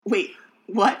Wait,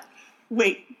 what?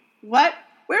 Wait, what?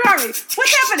 Where are we?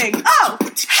 What's happening? Oh,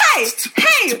 hey,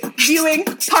 viewing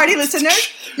party listeners.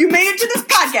 You made it to this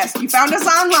podcast. You found us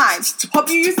online. Hope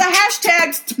you use the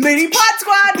hashtag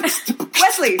MiniPodSquad.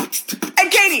 Wesley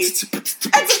and Katie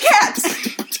and some cats.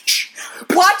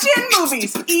 Watch in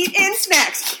movies, eat in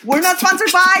snacks. We're not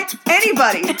sponsored by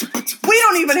anybody. We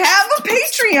don't even have a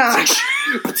Patreon.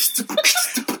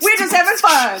 We're just having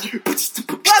fun.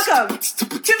 Welcome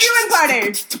to Viewing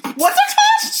Party. What's it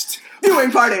called?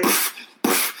 Viewing Party.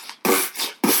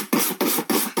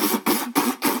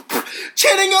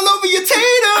 Chanting all over your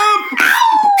tatum.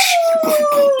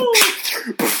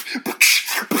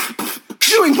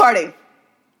 Viewing Party.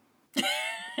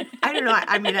 I don't know.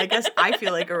 I mean, I guess I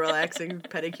feel like a relaxing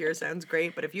pedicure sounds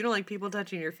great, but if you don't like people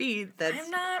touching your feet, that's... I'm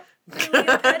not really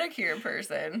a pedicure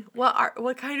person.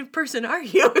 What kind of person are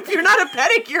you if you're not a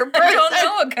pedicure person? I don't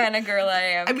know what kind of girl I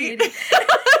am. I mean,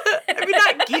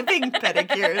 not giving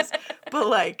pedicures, but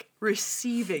like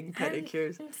receiving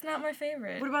pedicures. It's not my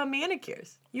favorite. What about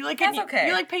manicures? You like That's okay.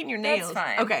 You like painting your nails.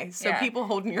 That's fine. Okay, so people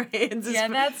holding your hands is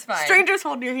fine. That's fine. Strangers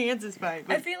holding your hands is fine.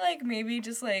 I feel like maybe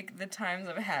just like the times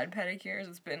I've had pedicures,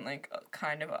 it's been like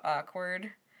kind of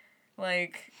awkward.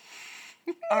 Like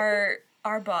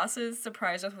our bosses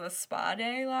surprised us with a spa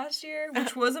day last year,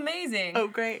 which was amazing. Oh,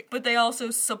 great. But they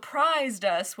also surprised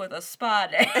us with a spa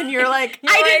day. And you're like,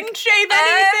 I didn't shave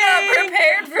anything. I'm not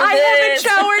prepared for this. I haven't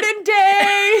showered in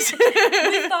days.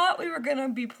 We thought we were gonna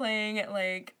be playing at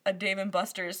like a Dave &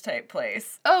 Buster's type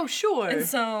place. Oh, sure. And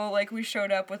so like we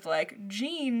showed up with like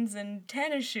jeans and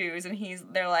tennis shoes, and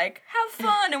they're like, have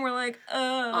fun, and we're like,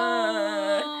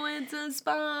 Oh, it's a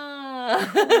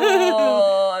spa.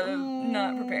 Oh, I'm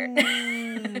not prepared.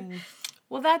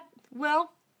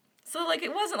 So, like,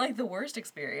 it wasn't, like, the worst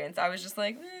experience. I was just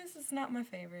like, this is not my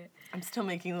favorite. I'm still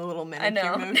making the little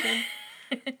manicure motion.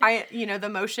 The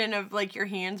motion of, like, your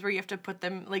hands where you have to put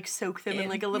them, like, soak them in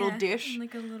like, a little dish.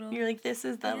 Like a little... You're like, this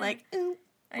is the, like,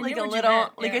 like a little,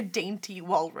 like, a dainty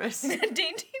walrus. A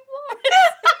dainty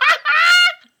walrus.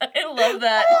 I love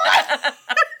that.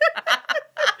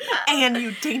 And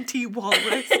you dainty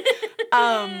walrus.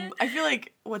 I feel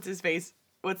like, what's his face?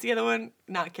 What's the other one?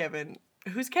 Not Kevin.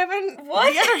 Who's Kevin?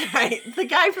 What? The other guy. The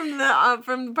guy from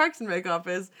the Parks and Rec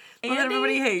office. The one that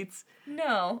everybody hates.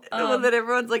 No. The one that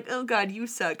everyone's like, oh God, you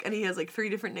suck. And he has like 3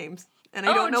 different names. And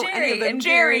I don't know Jerry, any of them. and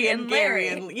Jerry and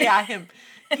Larry. Yeah, him.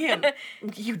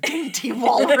 You dainty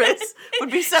walrus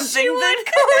would be something She would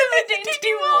call him a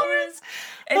dainty walrus.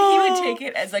 And he would take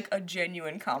it as like a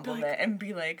genuine compliment and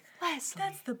be like, Leslie,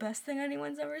 that's the best thing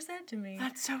anyone's ever said to me.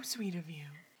 That's so sweet of you.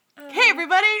 Hey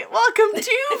everybody, welcome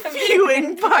to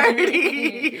Viewing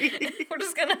Party. We're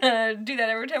just gonna do that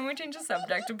every time we change a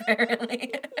subject,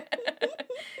 apparently.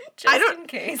 In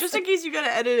case. Just in case you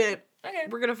gotta edit it. Okay.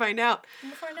 We're gonna find out.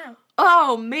 We'll find out.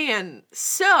 Oh man.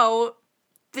 So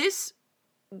this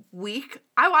week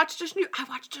I watched a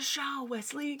show,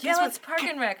 Wesley. Yeah, let's Park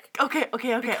and Rec. Okay.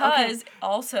 Because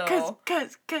also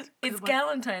Cause it's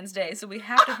Valentine's Day, so we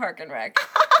have to Park and Rec.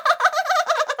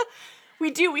 We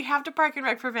do. We have to Park and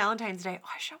Rec for Valentine's Day. Oh,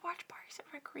 I should watch Parks and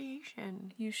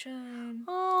Recreation. You should.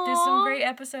 Aww. There's some great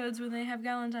episodes when they have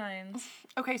Galentine's.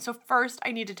 Okay, so first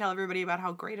I need to tell everybody about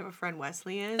how great of a friend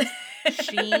Wesley is.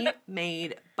 She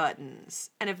made buttons.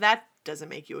 And if that doesn't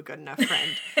make you a good enough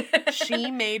friend,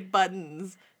 she made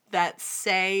buttons that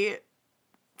say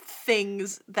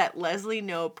things that Leslie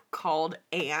Knope called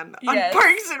Anne on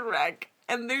Parks and Rec.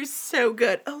 And they're so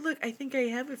good. Oh, look, I think I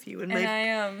have a few in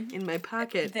my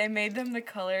pocket. They made them the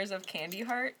colors of Candy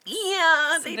Heart.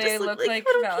 Yeah, so they just look like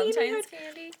Valentine's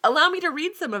candy. Allow me to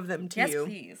read some of them to you.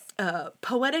 Yes, please.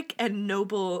 Poetic and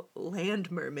noble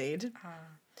land mermaid.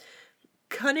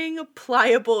 Cunning,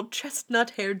 pliable,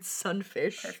 chestnut-haired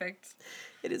sunfish. Perfect.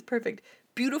 It is perfect.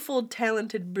 Beautiful,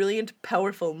 talented, brilliant,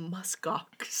 powerful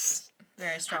muskox.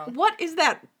 Very strong. What is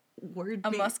that word? A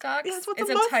muskox? Yes, it's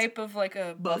a type of like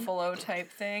a buffalo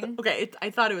type thing. Okay, I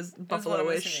thought it was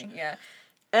buffalo-ish. Yeah.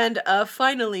 And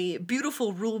finally,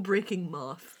 beautiful rule-breaking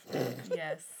moth.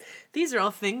 Yes. These are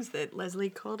all things that Leslie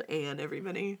called Anne,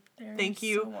 everybody. Thank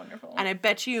you. So wonderful. And I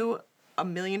bet you $1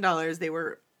 million they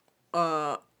were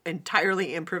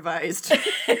entirely improvised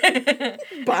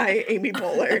by Amy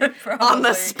Poehler on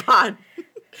the spot.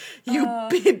 You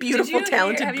beautiful,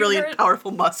 talented, brilliant,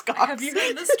 powerful muskox. Have you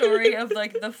heard the story of,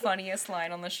 like, the funniest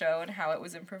line on the show and how it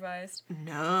was improvised?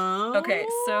 No. Okay,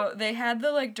 so they had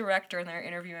the, like, director and they were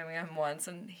interviewing him once,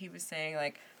 and he was saying,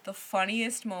 like, the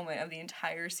funniest moment of the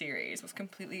entire series was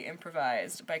completely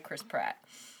improvised by Chris Pratt.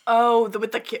 Oh,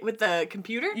 with the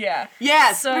computer? Yeah.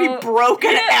 Yes, so, he broke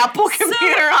an Apple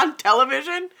computer on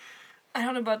television. I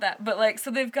don't know about that, but like,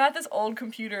 so they've got this old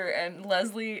computer, and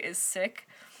Leslie is sick,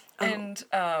 and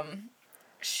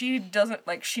she doesn't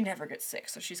like she never gets sick,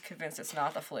 so she's convinced it's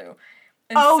not the flu.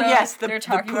 And so yes, they're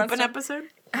talking about pooping stuff- episode.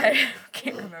 I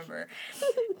can't remember.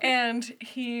 And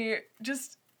he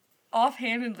just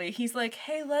offhandedly, he's like,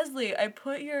 "Hey Leslie, I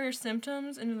put your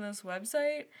symptoms into this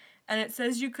website, and it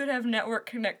says you could have network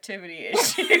connectivity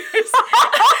issues."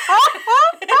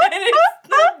 And it's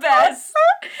the best.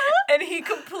 And he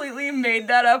completely made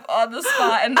that up on the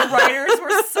spot, and the writers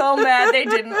were so mad they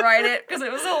didn't write it because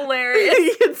it was hilarious.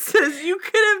 It says you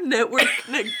could have network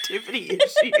connectivity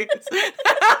issues. Isn't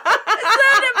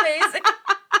that amazing?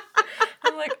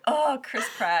 I'm like, oh, Chris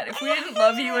Pratt, if we didn't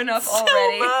love you enough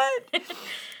already. Much.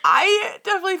 I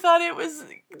definitely thought it was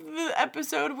the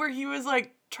episode where he was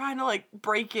like trying to like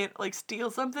break it, like steal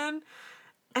something,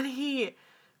 and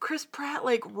Chris Pratt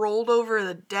like rolled over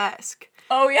the desk.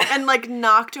 Oh yeah. And like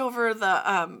knocked over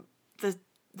the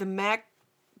Mac,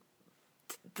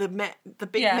 the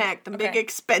big Mac, the big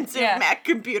expensive Mac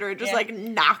computer, and just like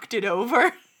knocked it over,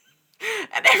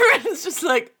 and everyone's just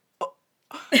like, oh,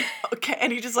 okay,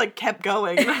 and he just like kept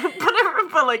going,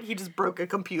 but like he just broke a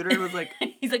computer and was like,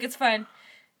 he's like, it's fine.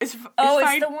 It's It's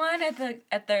fine. the one at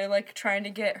the like trying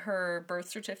to get her birth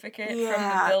certificate from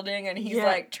the building, and he's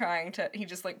like he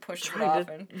just like pushes it off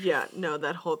and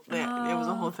that whole thing. It was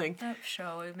a whole thing. That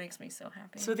show, it makes me so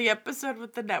happy. So the episode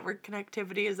with the network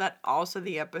connectivity, is that also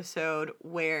the episode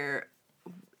where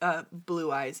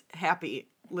Blue Eyes Happy,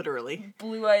 literally.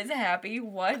 Blue Eyes Happy,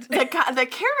 what? The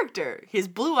character, his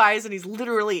blue eyes, and he's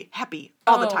literally happy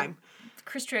all the time.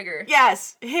 Chris Trigger.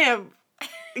 Yes, him.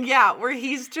 Yeah, where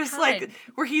he's just God. like,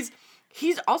 where he's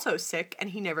also sick, and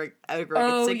he never ever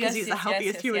gets sick because he's the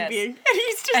healthiest human being. And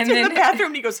he's just in the bathroom,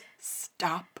 and he goes,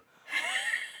 "Stop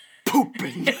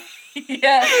pooping."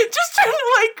 Yeah. Just trying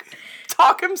to like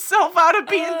talk himself out of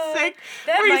being sick.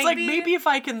 That Where he's might like, be- maybe if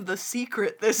I can The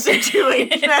Secret this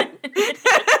situation.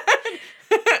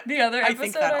 The other I episode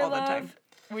think that I all the love, time.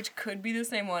 which could be the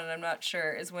same one, and I'm not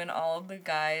sure, is when all of the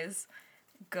guys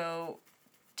go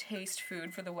taste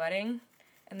food for the wedding,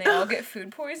 and they all get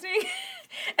food poisoning,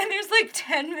 and there's like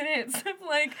 10 minutes of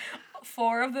like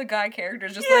 4 of the guy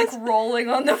characters just like rolling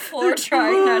on the floor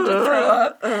trying not to throw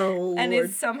up, and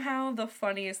it's somehow the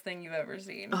funniest thing you've ever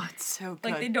seen. Oh, it's so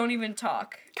good. Like, they don't even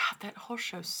talk. God, that whole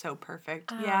show's so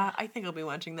perfect. Yeah, I think I'll be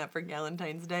watching that for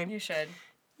Galentine's Day. You should.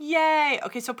 Yay!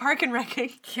 Okay, so Park and Rec.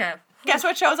 Yeah. Guess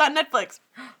what show's on Netflix?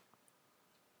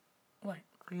 What?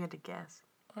 You had to guess.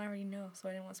 Well, I already know, so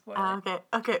I didn't want to spoil it.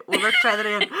 Okay, well, let's try that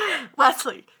again.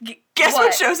 Wesley, guess what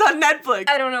what? show's on Netflix?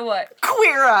 I don't know what.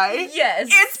 Queer Eye. Yes.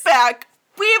 It's back.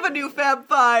 We have a new Fab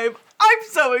Five. I'm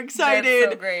so excited.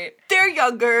 That's so great. They're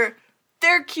younger.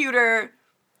 They're cuter.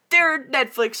 They're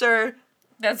Netflixer.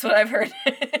 That's what I've heard.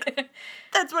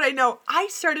 That's what I know. I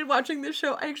started watching this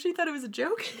show. I actually thought it was a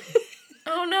joke.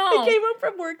 Oh no. I came home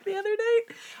from work the other night.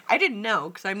 I didn't know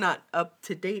because I'm not up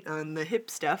to date on the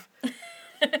hip stuff.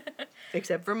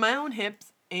 Except for my own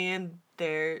hips and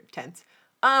their tents.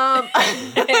 And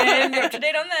you're up to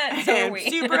date on that. So are I'm we.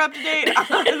 super up to date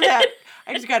on that.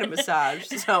 I just got a massage,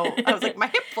 so I was like, my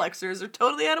hip flexors are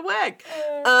totally out of whack.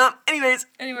 Anyways,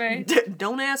 Anyway.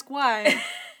 Don't ask why.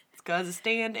 It's because I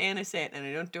stand and I sit, and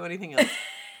I don't do anything else.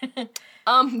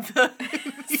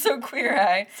 So Queer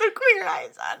Eye. So Queer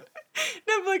Eye's on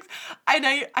Netflix. And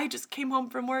I just came home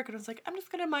from work and I was like, I'm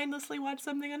just gonna mindlessly watch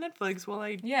something on Netflix while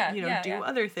I do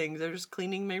other things. Or just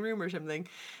cleaning my room or something.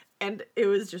 And it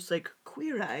was just like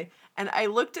Queer Eye. And I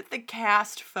looked at the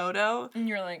cast photo. And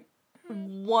you're like,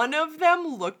 One of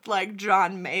them looked like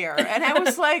John Mayer. And I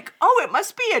was like, oh, it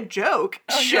must be a joke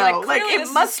show. Like it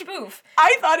this must is a spoof.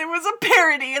 I thought it was a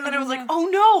parody, and then I was like, oh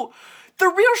no, the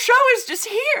real show is just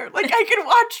here. Like, I can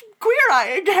watch Queer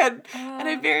Eye again. And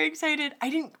I'm very excited. I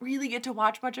didn't really get to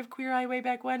watch much of Queer Eye way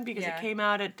back when because it came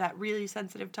out at that really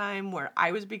sensitive time where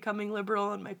I was becoming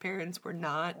liberal and my parents were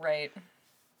not Right.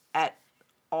 at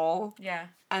all. Yeah.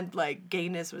 And, like,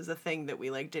 gayness was a thing that we,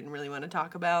 like, didn't really want to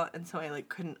talk about. And so I, like,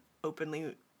 couldn't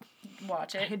openly...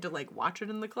 Watch I it. had to, like, watch it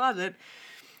in the closet.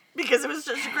 Because it was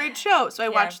just a great show. So I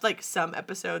watched, like, some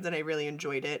episodes and I really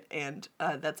enjoyed it. And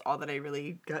that's all that I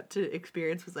really got to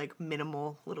experience was, like,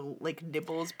 minimal little, like,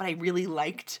 nibbles. But I really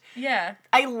liked... Yeah.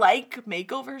 I like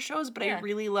makeover shows, but Yeah. I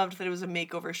really loved that it was a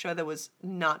makeover show that was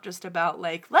not just about,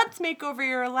 like, let's make over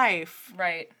your life.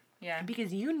 Right. Yeah.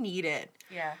 Because you need it.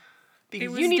 Yeah.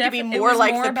 Because you need to be more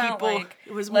like the about, people... Like,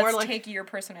 it was more let's like... take your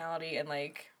personality and,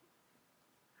 like,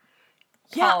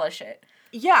 Yeah. polish it.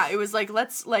 Yeah, it was like,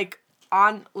 let's, like,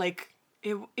 on, like,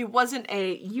 it wasn't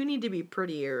a, you need to be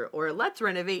prettier, or let's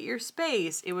renovate your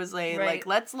space. It was like, Right. like,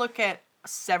 let's look at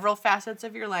several facets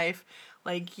of your life.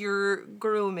 like your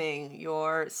grooming,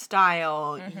 your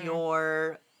style,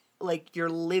 your like your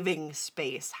living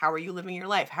space. How are you living your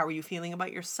life? How are you feeling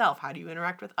about yourself? How do you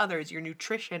interact with others? Your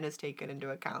nutrition is taken into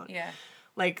account. Yeah.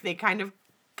 Like they kind of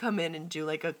come in and do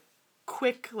like a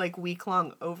quick like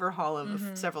week-long overhaul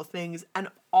of several things. And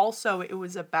also it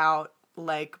was about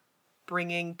like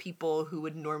bringing people who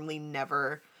would normally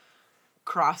never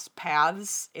cross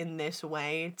paths in this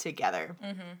way together.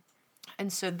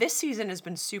 And so this season has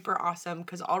been super awesome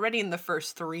because already in the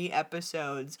first 3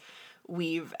 episodes,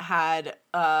 we've had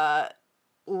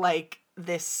like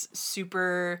this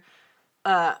super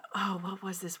what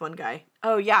was this one guy?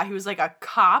 Oh yeah, he was like a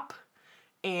cop,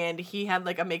 and he had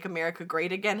like a Make America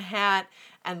Great Again hat,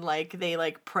 and like they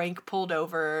like prank pulled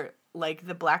over like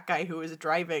the black guy who was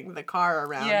driving the car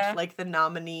around. Yeah. Like the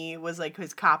nominee was like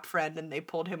his cop friend, and they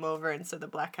pulled him over, and so the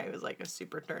black guy was like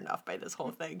super turned off by this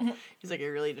whole thing. He's like, I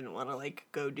really didn't want to like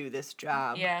go do this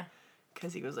job. Yeah.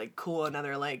 Because he was like, cool,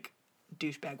 another like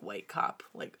douchebag white cop,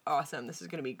 like awesome, this is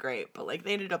gonna be great. But like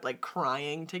they ended up like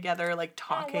crying together, like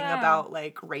talking about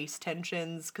like race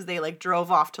tensions, because they like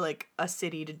drove off to like a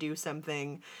city to do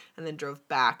something and then drove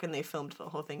back, and they filmed the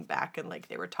whole thing back, and like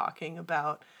they were talking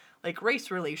about like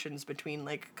race relations between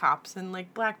like cops and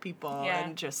like black people,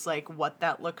 and just like what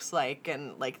that looks like,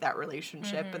 and like that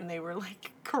relationship, and they were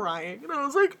like crying, and I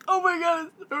was like, oh my god,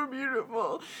 it's so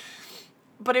beautiful.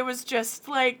 But it was just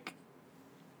like,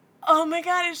 oh my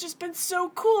god, it's just been so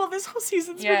cool. This whole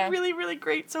season's been really, really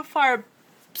great so far.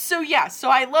 So yeah,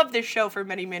 so I love this show for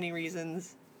many, many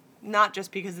reasons. Not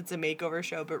just because it's a makeover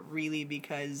show, but really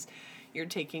because you're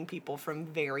taking people from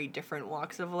very different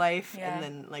walks of life and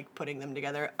then like putting them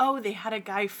together. Oh, they had a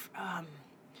guy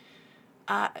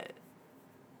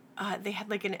they had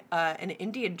like an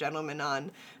Indian gentleman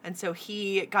on, and so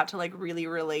he got to like really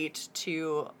relate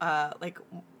to like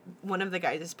one of the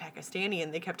guys is Pakistani,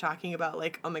 and they kept talking about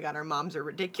like, oh my god, our moms are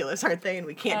ridiculous, aren't they? And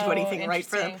we can't do anything right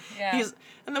for them. Yeah.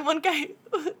 And then one guy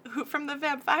who from the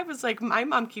Fab Five was like, my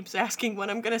mom keeps asking when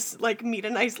I'm gonna like meet a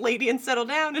nice lady and settle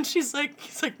down, and he's like,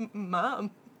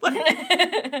 Mom,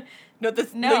 like,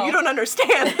 no, you don't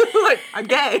understand. Like, I'm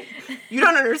gay. You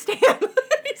don't understand.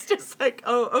 He's just like,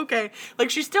 oh, okay. Like,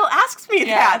 she still asks me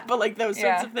that, but like those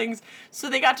sorts of things. So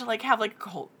they got to like have like a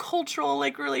whole cultural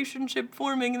like relationship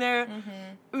forming there.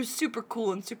 It was super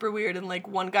cool and super weird. And like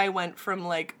one guy went from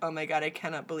like, oh my god, I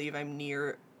cannot believe I'm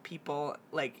near people,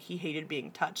 like he hated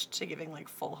being touched, to giving like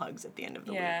full hugs at the end of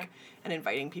the week, and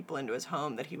inviting people into his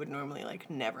home that he would normally like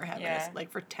never have in his,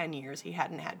 like for 10 years he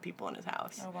hadn't had people in his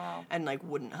house. Oh wow. And like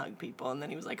wouldn't hug people, and then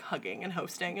he was like hugging and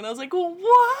hosting, and I was like, well,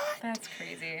 what? That's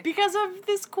crazy. Because of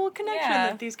this cool connection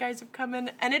that these guys have come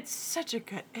in, and it's such a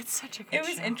good It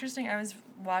was show. interesting. I was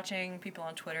watching people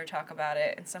on Twitter talk about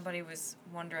it, and somebody was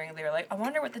wondering, they were like, I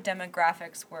wonder what the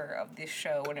demographics were of this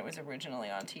show when it was originally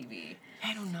on TV.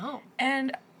 I don't know.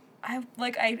 And I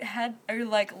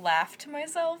laughed to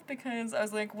myself because I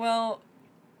was like, well,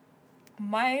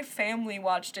 my family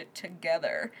watched it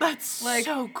together. That's like,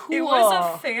 so cool. It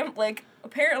was a like,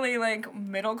 apparently, like,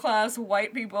 middle-class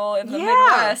white people in the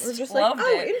Midwest just loved like,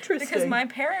 oh, it. interesting. Because my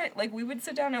parent, like, we would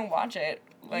sit down and watch it,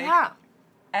 like,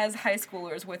 as high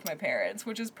schoolers with my parents,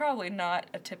 which is probably not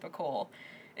a typical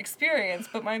experience,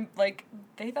 but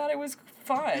they thought it was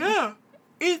fun. Yeah.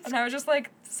 And I was just like,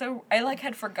 so I like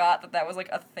had forgot that was like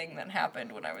a thing that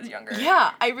happened when I was younger.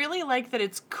 Yeah, I really like that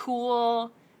it's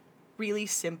cool, really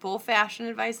simple fashion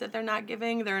advice that they're not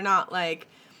giving. They're not like,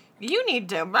 you need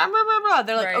to blah, blah, blah, blah.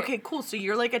 They're like, okay, cool, so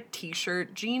you're like a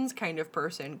t-shirt, jeans kind of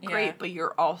person. Great, but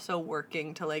you're also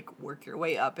working to like work your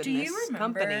way up in this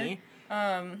company.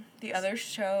 The other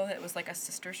show that was like a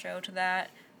sister show to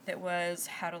that was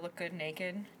How to Look Good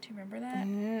Naked. Do you remember that?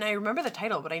 I remember the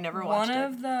title, but I never watched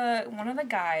it. One of the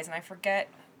guys, and I forget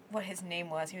what his name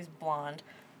was. He was blonde,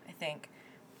 I think.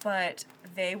 But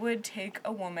they would take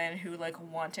a woman who like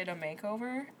wanted a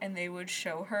makeover, and they would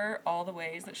show her all the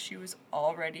ways that she was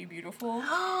already beautiful,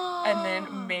 and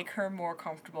then make her more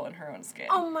comfortable in her own skin.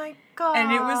 Oh my god!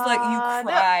 And it was like you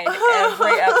cried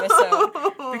every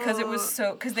episode because it was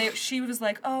so. She was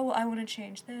like, oh, well, I want to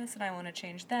change this and I want to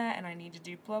change that and I need to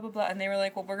do blah blah blah, and they were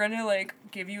like, well, we're gonna like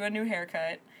give you a new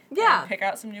haircut, and pick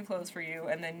out some new clothes for you,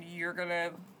 and then you're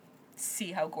gonna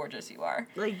see how gorgeous you are.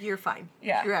 Like, you're fine.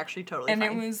 Yeah. You're actually totally fine.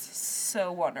 And it was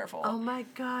so wonderful. Oh my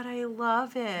god, I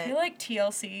love it. I feel like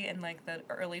TLC in, like, the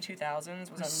early 2000s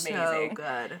was amazing. So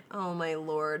good. Oh my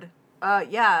lord.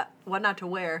 Yeah, What Not to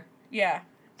Wear. Yeah,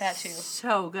 that too.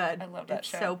 So good. I love that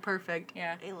show. So perfect.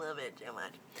 Yeah. I love it so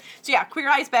much. So yeah, Queer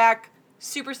Eye's back.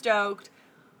 Super stoked.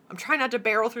 I'm trying not to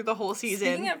barrel through the whole season.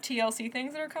 Speaking of TLC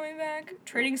things that are coming back,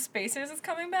 Trading Spaces is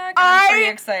coming back. I'm pretty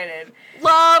excited.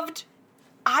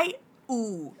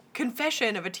 Ooh,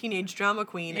 confession of a teenage drama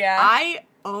queen. Yeah. I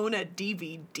own a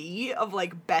DVD of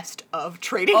like best of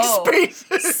Trading Oh,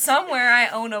 Spaces. Somewhere I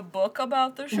own a book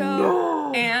about the show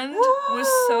No. and was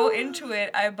so into it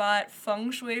I bought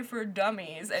Feng Shui for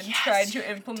Dummies and tried to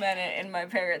implement it in my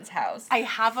parents' house. I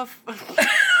have a.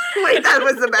 Wait, that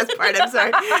was the best part. I'm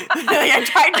sorry. I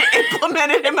tried to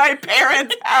implement it in my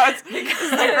parents' house. It's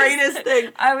the greatest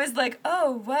thing. I was like,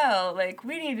 oh, well, like,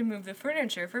 we need to move the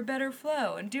furniture for better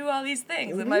flow and do all these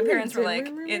things. And my parents were like,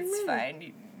 it's fine.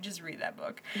 You just read that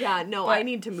book. Yeah, no, But- I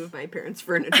need to move my parents'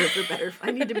 furniture for better.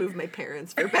 I need to move my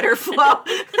parents for better flow.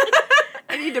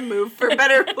 I need to move for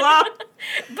better flow.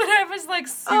 But I was like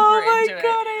super Oh my into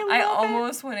God, it. I love it.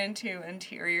 almost went into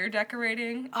interior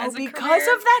decorating Oh, as a because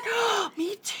career. of that?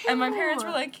 Me too. And my parents were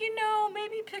like,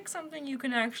 maybe pick something you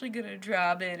can actually get a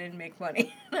job in and make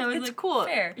money. And I was it's like, cool.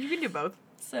 fair. You can do both.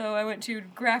 So I went to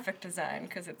graphic design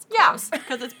because it's Yeah, close.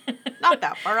 because it's not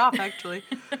that far off, actually.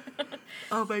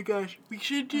 Oh my gosh, we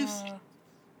should just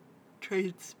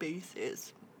trade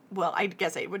spaces. Well, I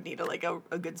guess I would need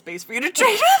a good space for you to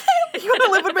trade with. You want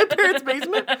to live in my parents'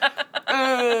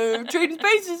 basement? Trading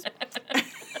spaces.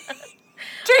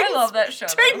 I love that show.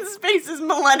 though. Trading Spaces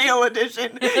Millennial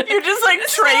Edition. You just like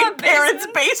It's trade not a parents'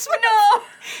 basement. basement. No.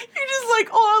 You're just like,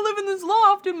 oh, I live in this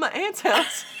loft in my aunt's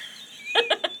house.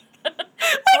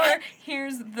 Or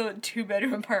here's the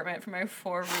 2-bedroom apartment for my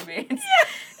 4 roommates.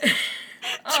 Oh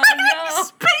Trading no.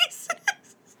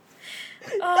 Spaces.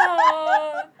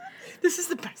 Oh. This is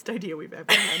the best idea we've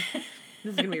ever had.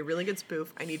 This is gonna be a really good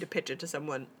spoof. I need to pitch it to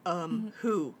someone.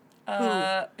 Who?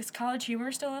 Is College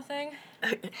Humor still a thing?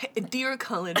 Dear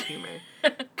College Humor,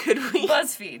 could we?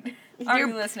 BuzzFeed. Are Dear-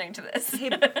 you listening to this? Hey,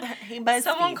 BuzzFeed.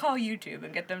 Someone call YouTube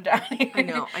and get them down here. I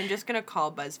know. I'm just gonna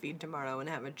call BuzzFeed tomorrow and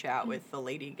have a chat with the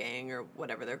Lady Gang or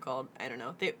whatever they're called. I don't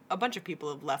know. A bunch of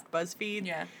people have left BuzzFeed.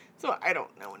 Yeah. So I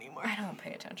don't know anymore. I don't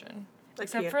pay attention. Like,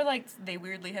 Except yeah. for, like, they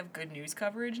weirdly have good news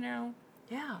coverage now.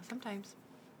 Yeah, sometimes.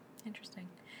 Interesting.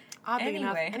 Oddly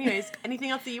enough. Anyway. Anyways,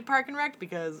 anything else that you park and wrecked?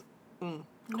 Because, queer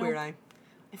Nope. eye.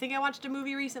 I think I watched a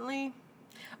movie recently.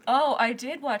 Oh, I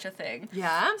did watch a thing.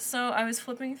 Yeah? So I was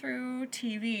flipping through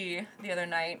TV the other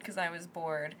night because I was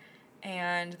bored,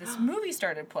 and this movie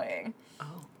started playing.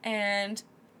 Oh. And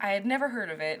I had never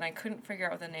heard of it, and I couldn't figure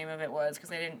out what the name of it was because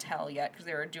they didn't tell yet because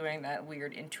they were doing that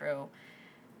weird intro.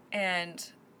 And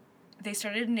they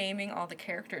started naming all the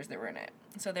characters that were in it.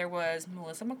 So there was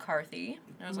Melissa McCarthy.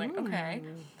 And I was like, okay.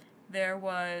 There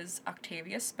was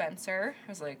Octavia Spencer.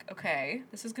 I was like, okay,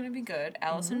 this is going to be good.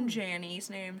 Allison Janney's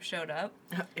name showed up.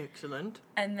 Excellent.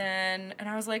 And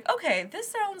I was like, okay, this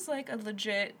sounds like a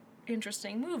legit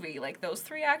interesting movie. Like, those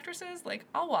 3 actresses, like,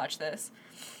 I'll watch this.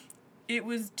 It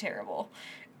was terrible.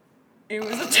 It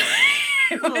was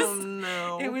Oh,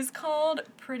 no. It was called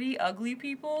Pretty Ugly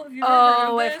People. Have you ever heard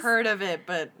of this? I've heard of it,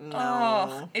 but no.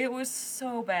 Oh, it was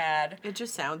so bad. It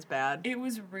just sounds bad. It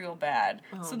was real bad.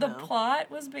 Oh, So the no. plot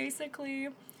was basically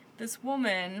this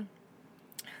woman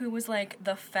who was like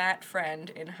the fat friend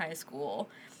in high school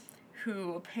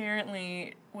who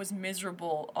apparently was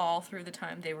miserable all through the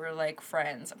time they were like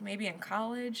friends. Maybe in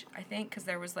college, I think, because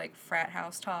there was like frat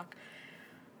house talk,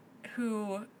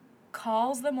 who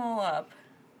calls them all up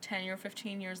 10 or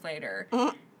 15 years later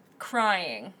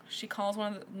crying. She calls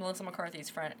one of Melissa McCarthy's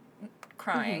friend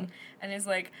crying and is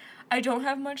like, I don't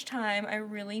have much time. I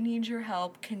really need your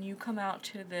help. Can you come out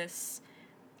to this?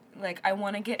 Like, I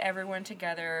want to get everyone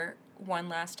together one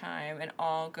last time and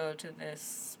all go to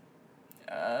this,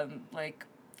 like,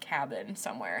 cabin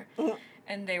somewhere.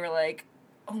 And they were like,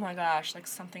 oh my gosh, like,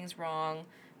 something's wrong.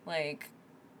 Like,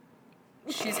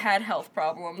 she's had health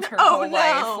problems her Oh, whole no.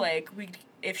 life. Like,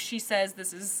 if she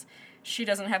says she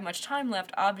doesn't have much time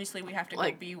left, obviously we have to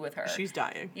Like, go be with her. She's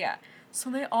dying. Yeah. So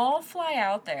they all fly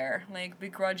out there, like,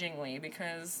 begrudgingly,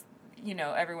 because,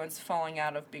 everyone's falling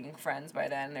out of being friends by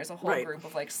then. There's a whole Right. group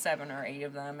of, like, 7 or 8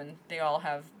 of them, and they all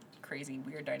have crazy,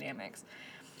 weird dynamics.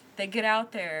 They get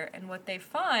out there, and what they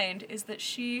find is that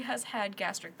she has had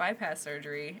gastric bypass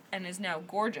surgery and is now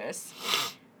gorgeous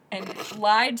and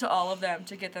lied to all of them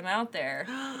to get them out there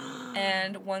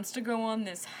and wants to go on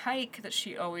this hike that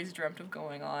she always dreamt of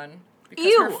going on because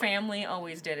her Ew. family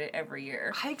always did it every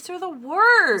year. Hikes are the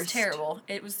worst. It's terrible.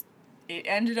 It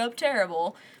ended up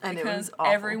terrible And it because was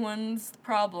awful. everyone's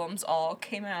problems all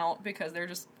came out because they're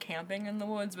just camping in the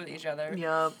woods with each other.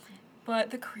 Yup.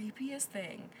 But the creepiest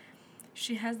thing,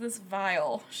 she has this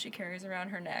vial she carries around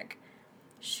her neck.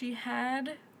 She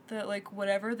had the, like,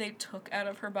 whatever they took out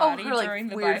of her body her, like, during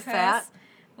the weird bypass, fat?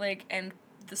 like, and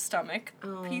the stomach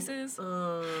pieces,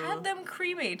 had them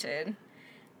cremated.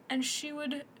 And she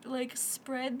would, like,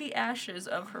 spread the ashes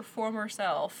of her former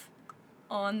self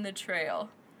on the trail.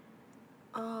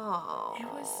 Oh. It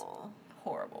was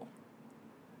horrible.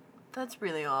 That's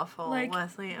really awful, Like,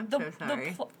 Wesley. I'm so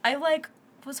sorry. I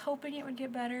was hoping it would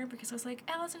get better because I was like,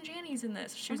 Allison Janney's in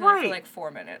this. She was in it for like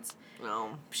 4 minutes.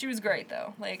 No. She was great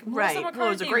though. Like Right. Melissa McCarthy. Well,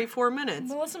 it was a great 4 minutes.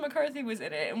 Melissa McCarthy was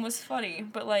in it and was funny,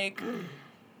 but like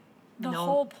the No.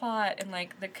 whole plot and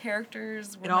like the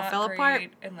characters were It all not fell great, apart.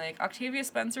 and like Octavia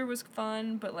Spencer was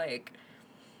fun, but like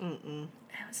Mm-mm.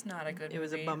 it was not a good movie. It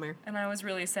was a bummer. And I was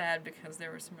really sad because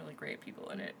there were some really great people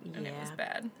in it, and it was Yeah.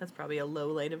 bad. That's probably a low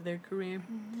light of their career.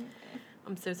 Mm-hmm.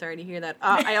 I'm so sorry to hear that.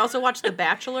 I also watched The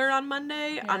Bachelor on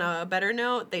Monday. Yeah. On a better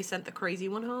note, they sent the crazy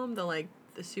one home. The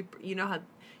super. You know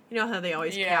how they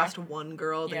always Yeah. cast one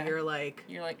girl that Yeah. you're like,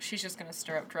 You're like, she's just gonna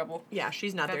stir up trouble. yeah,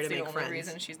 she's not That's there to the make only friends.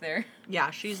 reason she's there. Yeah,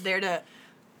 she's there to.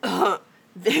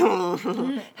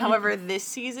 However, this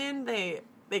season they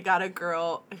got a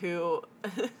girl who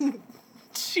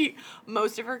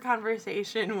most of her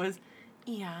conversation was,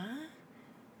 yeah,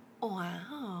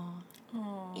 wow,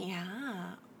 Oh.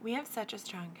 yeah, we have such a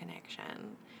strong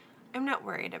connection. I'm not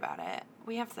worried about it.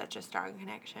 We have such a strong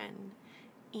connection.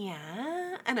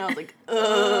 Yeah, and I was like,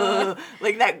 ugh,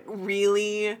 like that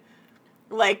really,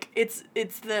 like it's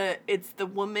the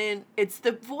woman, it's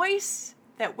the voice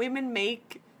that women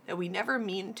make that we never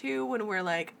mean to when we're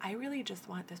like, I really just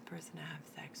want this person to have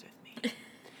sex with me.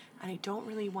 And I don't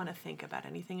really want to think about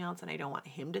anything else, and I don't want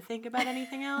him to think about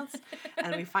anything else.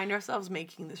 And we find ourselves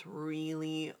making this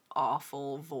really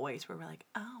awful voice where we're like,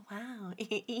 oh, wow,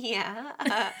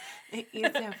 yeah,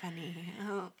 you're so funny.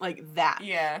 Like that.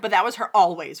 Yeah. But that was her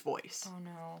always voice. Oh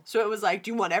no. So it was like, do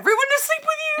you want everyone to sleep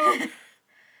with you?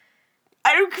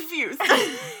 I'm confused. Like,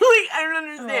 I don't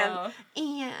understand.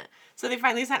 Yeah. So they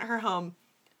finally sent her home.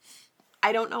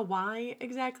 I don't know why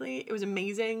exactly. It was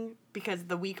amazing because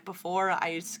the week before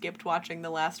I skipped watching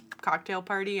the last cocktail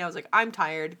party. I was like, I'm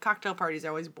tired. Cocktail parties are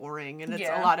always boring. And it's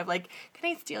a lot of like, can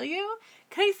I steal you?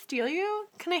 Can I steal you?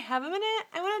 Can I have a minute?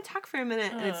 I want to talk for a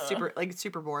minute. And it's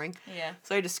super boring. Yeah.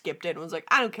 So I just skipped it and was like,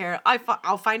 I don't care.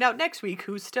 I'll find out next week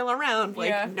who's still around. Like,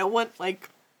 Yeah. no one,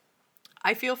 like,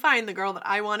 I feel fine. The girl that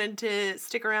I wanted to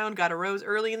stick around got a rose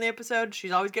early in the episode.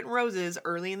 She's always getting roses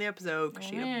early in the episode because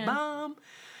she had a bomb.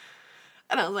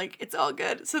 And I was like, it's all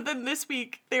good. So then this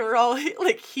week, they were all,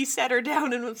 like, he sat her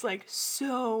down and was like,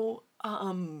 so,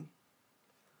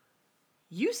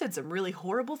 you said some really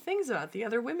horrible things about the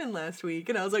other women last week.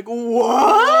 And I was like,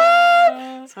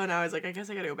 what? So now I was like, I guess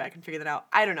I gotta go back and figure that out.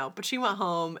 I don't know. But she went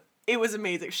home. It was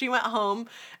amazing. She went home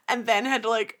and then had to,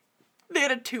 like, they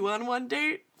had a 2-on-1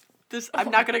 date.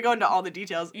 I'm not going to go into all the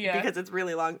details because it's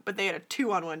really long, but they had a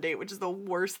 2-on-1 date, which is the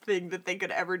worst thing that they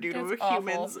could ever do to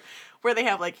humans, where they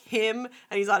have like him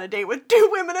and he's on a date with 2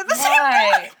 women at the same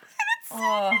time.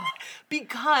 Oh.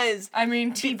 Because I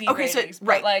mean TV ratings, so,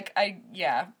 but right.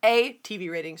 A,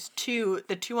 TV ratings. 2,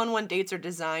 the 2-on-1 dates are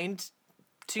designed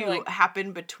to like,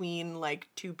 happen between like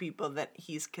 2 people that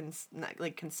he's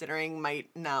considering might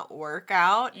not work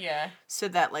out. Yeah. So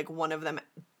that like one of them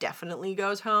definitely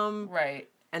goes home. Right.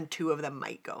 And 2 of them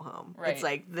might go home. Right. It's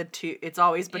like it's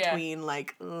always between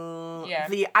like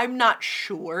the I'm not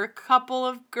sure couple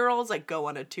of girls like go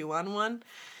on a 2-on-1.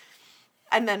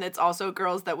 And then it's also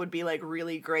girls that would be like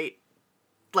really great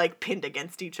like pinned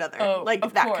against each other. Oh, like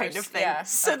of that course. kind of thing. Yeah,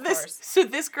 so of this course. so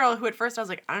this girl who at first I was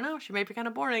like, I don't know, she might be kind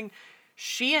of boring.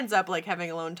 She ends up like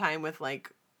having alone time with like,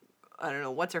 I don't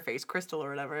know, what's her face, Crystal or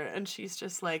whatever, and she's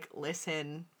just like,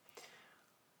 listen,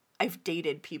 I've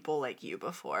dated people like you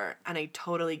before, and I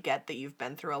totally get that you've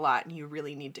been through a lot and you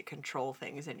really need to control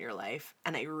things in your life,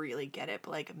 and I really get it,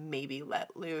 but like maybe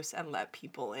let loose and let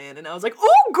people in. And I was like,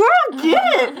 oh girl, get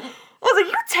it. I was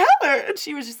like, you tell her. And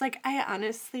she was just like, I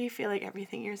honestly feel like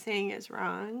everything you're saying is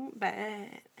wrong, but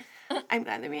I'm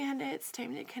glad that we had it. It's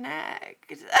time to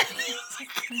connect.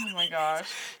 oh my gosh.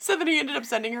 So then he ended up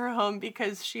sending her home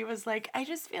because she was like, I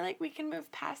just feel like we can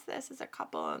move past this as a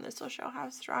couple and this will show how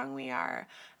strong we are.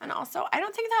 And also, I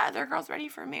don't think that other girl's ready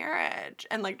for marriage.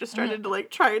 And like just started to like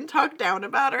try and talk down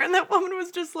about her. And that woman was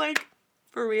just like,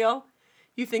 for real?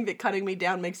 You think that cutting me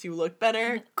down makes you look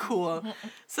better? Cool.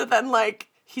 So then like,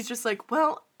 he's just like,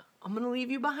 well, I'm going to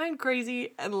leave you behind,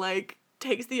 crazy. And like,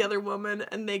 takes the other woman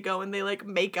and they go and they like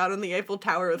make out on the Eiffel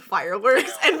Tower with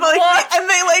fireworks and like and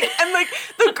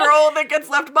the girl that gets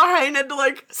left behind had to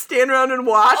like stand around and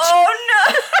watch. Oh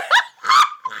no.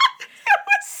 It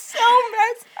was so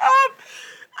messed up.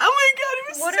 Oh my god, it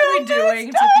was What so are we doing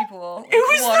messed to up. people? It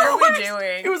was what the are worst. we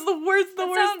doing? It was the worst,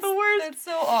 the worst. That's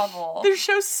so awful. The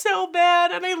show's so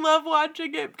bad, and I love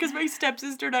watching it because my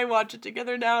stepsister and I watch it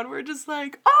together now, and we're just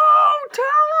like, oh,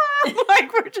 tell them!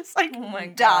 Like, we're just like Oh my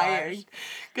dying.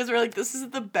 Because we're like, this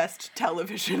is the best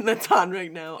television that's on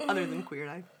right now, other than Queer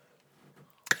Eye.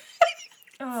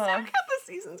 Oh, God, this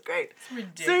season's great. it's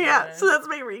ridiculous. So yeah, so that's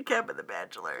my recap of The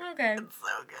Bachelor. Okay. It's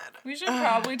so good. We should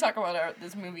probably talk about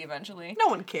this movie eventually. No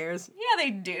one cares. Yeah,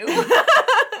 they do.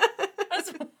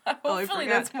 That's I hopefully forgot.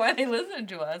 that's why they listen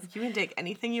to us. You can take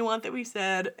anything you want that we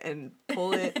said and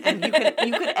pull it, and you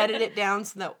could edit it down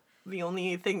so that the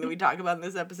only thing that we talk about in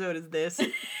this episode is this.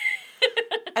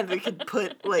 And we could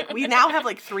put, like, we now have,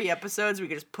 like, 3 episodes we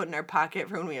could just put in our pocket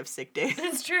for when we have sick days.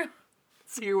 It's true.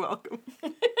 So you're welcome.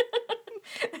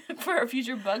 For our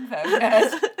future bug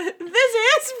podcast.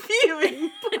 This is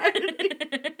viewing party.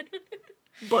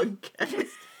 Bugcast.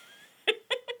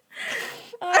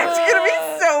 I'm just gonna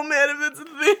be so mad if it's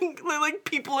a thing. Like,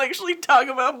 people actually talk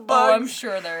about bugs. Oh, I'm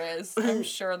sure there is. I'm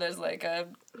sure there's like a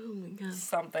Oh my god.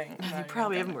 something. We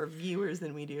probably have more viewers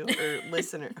than we do, or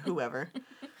listener, whoever.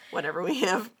 Whatever we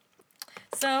have.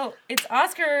 So, it's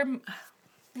Oscar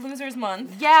Losers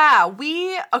Month. Yeah,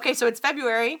 okay, so it's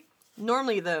February.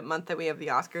 Normally the month that we have the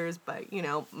Oscars, but, you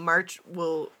know, March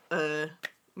will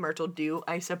do,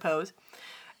 I suppose.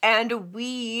 And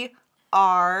we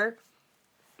are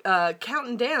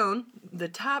counting down the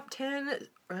top 10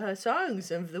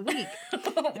 songs of the week.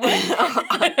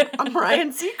 I'm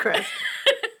Ryan Seacrest.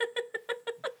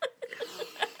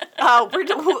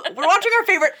 We're watching our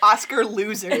favorite Oscar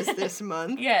losers this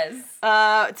month. Yes.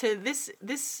 To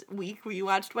this week we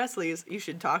watched Wesley's. You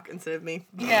should talk instead of me.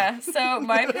 Yeah, so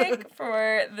my pick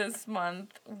for this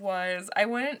month was, I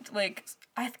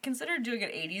considered doing an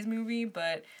 80s movie,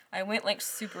 but I went like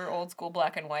super old school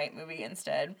black and white movie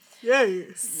instead.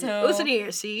 Yay. So Listen here,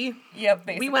 see? Yep,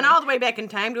 basically. We went all the way back in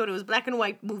time to when it was black and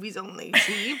white movies only,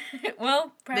 see?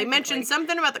 Well, They mentioned practically.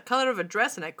 something about the color of a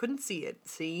dress and I couldn't see it,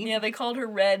 see? Yeah, they called her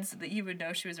red so that you would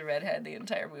know she was a redhead the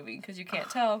entire movie, because you can't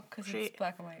tell, because She- it's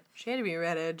black and white. She had to be a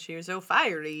redhead. She was so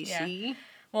fiery, Yeah. see?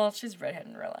 Well, she's redhead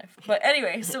in real life. But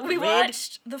anyway, so we Red.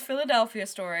 watched The Philadelphia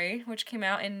Story, which came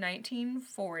out in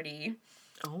 1940,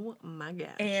 Oh my gosh.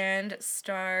 and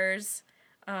stars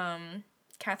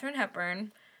Katharine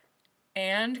Hepburn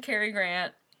and Cary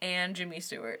Grant and Jimmy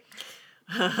Stewart.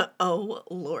 Oh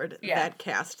Lord, Yeah. that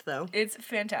cast though. It's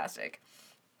fantastic.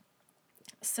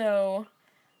 So,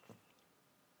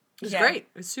 It's yeah. great.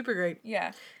 It's super great.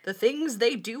 Yeah. The things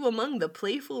they do among the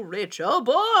playful rich. Oh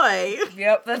boy!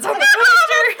 Yep, that's on the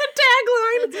poster. the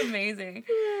tagline. That's amazing.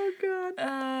 Oh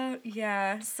god.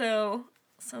 Yeah, so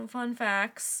some fun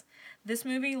facts. This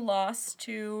movie lost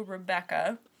to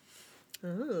Rebecca,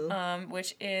 Oh.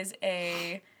 which is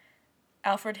a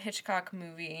Alfred Hitchcock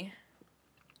movie.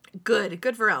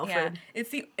 Good for Alfred. Yeah,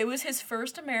 it was his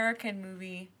first American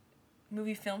movie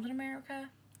filmed in America,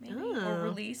 maybe, or Oh.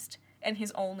 released, and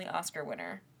his only Oscar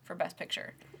winner for Best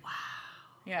Picture. Wow.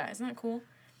 Yeah, isn't that cool?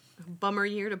 Bummer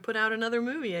year to put out another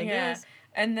movie, I guess.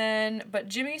 And then, but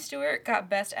Jimmy Stewart got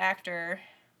Best Actor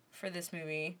for this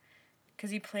movie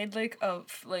because he played like a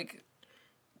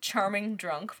charming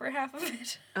drunk for half of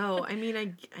it. Oh, I mean,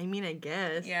 I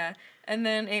guess. Yeah, and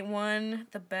then it won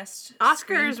the Best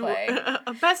Oscars,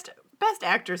 Screenplay. best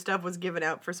actor stuff was given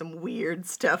out for some weird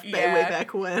stuff way Yeah.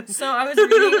 back when. So I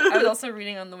was also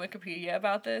reading on the Wikipedia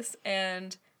about this,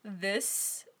 and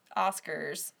this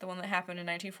Oscars, the one that happened in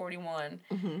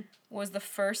 1941, was the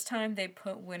first time they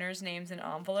put winners' names in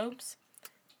envelopes.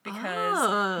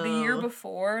 Because the year Oh.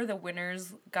 before, the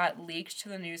winners got leaked to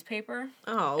the newspaper.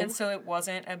 Oh. And so it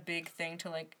wasn't a big thing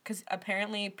to because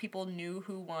apparently people knew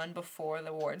who won before the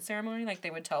award ceremony. Like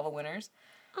they would tell the winners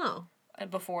Oh.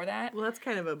 before that. Well, that's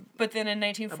kind of a. But then in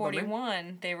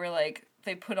 1941, they were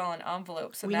they put all in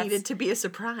envelopes. So We that's, needed to be a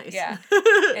surprise. yeah,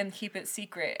 and keep it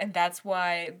secret. And that's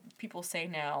why people say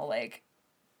now,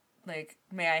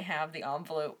 may I have the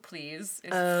envelope, please?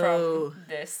 Is Oh. from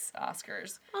this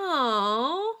Oscars.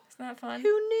 Oh. Isn't that fun? Who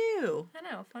knew? I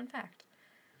know, fun fact.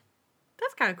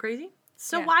 That's kind of crazy.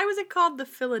 So Yeah. why was it called The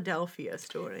Philadelphia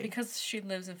Story? Because she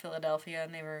lives in Philadelphia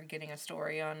and they were getting a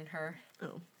story on her.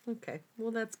 Oh, okay.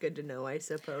 Well, that's good to know, I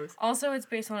suppose. Also, it's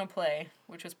based on a play,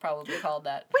 which was probably called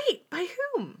that. Wait, by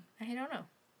whom? I don't know.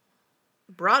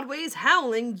 Broadway's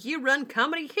howling year-run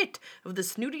comedy hit of the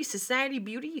snooty society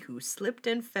beauty who slipped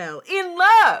and fell in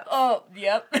love. Oh,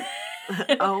 yep.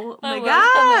 Oh I my love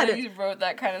how god. you wrote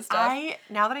that kind of stuff.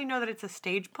 Now that I know that it's a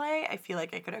stage play, I feel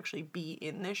like I could actually be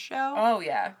in this show. Oh,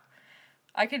 yeah.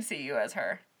 I could see you as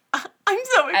her. I'm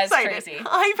so As excited. Tracy.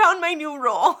 I found my new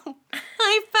role.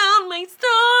 I found my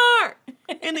star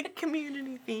in the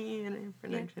community theater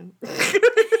production.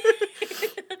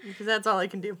 Because that's all I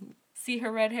can do. See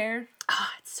her red hair? Oh,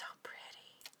 it's so pretty.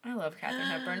 I love Katharine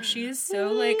Hepburn. She is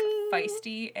so,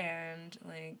 feisty and,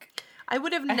 I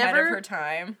would have ahead never of her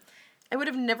time. I would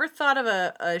have never thought of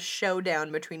a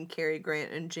showdown between Cary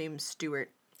Grant and James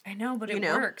Stewart. I know, but You it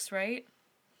know. works, right?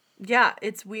 Yeah,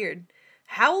 it's weird.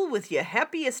 Howl with your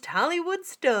happiest Hollywood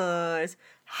stars.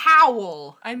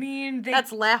 Howl. I mean,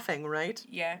 That's laughing, right?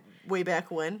 yeah, Way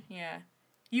back when. yeah.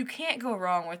 You can't go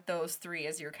wrong with those three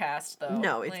as your cast, though.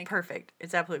 No, it's Like, perfect.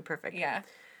 It's absolutely perfect. Yeah.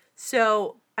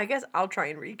 So, I guess I'll try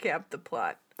and recap the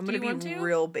plot. I'm Do going you to want be to?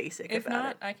 real basic If about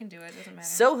not, it. I can do it. Doesn't matter.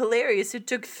 So hilarious, it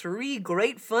took 3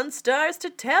 great fun stars to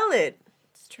tell it.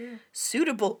 It's true.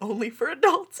 Suitable only for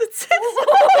adults, it says.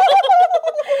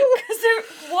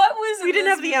 Because what was We didn't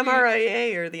have the movie?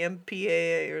 MRIA or the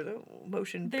MPAA or the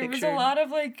motion There picture. was a lot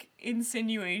of like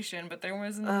insinuation, but there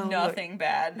was Oh, nothing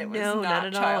bad that was no, not not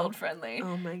at all. child friendly.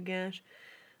 Oh my gosh.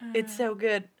 It's so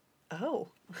good. Oh.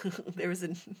 There was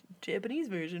a Japanese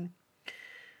version.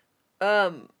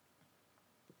 Okay,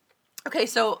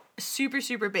 so super,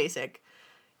 super basic.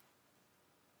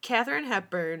 Katharine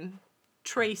Hepburn,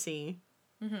 Tracy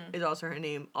is also her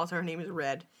name. Also, her name is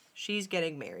Red. She's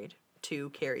getting married to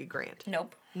Cary Grant.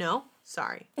 Nope. No?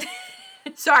 Sorry.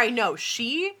 Sorry, no.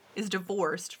 She is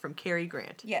divorced from Cary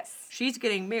Grant. Yes. She's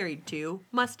getting married to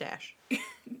Mustache.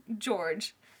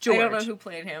 George. George. I don't know who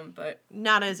played him, but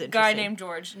Not as interesting. guy named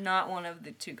George, not one of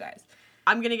the two guys.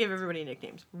 I'm going to give everybody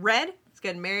nicknames. Red is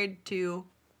getting married to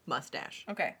Mustache.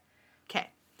 Okay. Okay.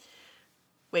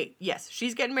 Wait, yes.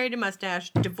 She's getting married to Mustache.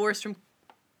 Divorced from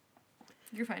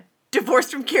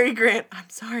Cary Grant. I'm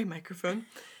sorry, microphone.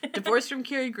 Divorced from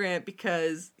Cary Grant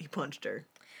because he punched her.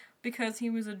 Because he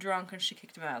was a drunk and she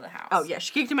kicked him out of the house. Oh, yeah.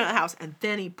 She kicked him out of the house and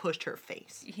then he pushed her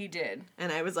face. He did.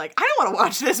 And I was like, I don't want to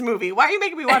watch this movie. Why are you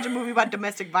making me watch a movie about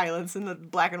domestic violence in the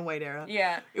black and white era?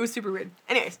 Yeah. It was super weird.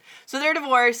 Anyways, so they're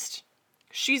divorced.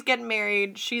 She's getting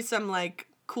married. She's some, like,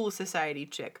 cool society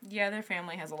chick. Yeah, their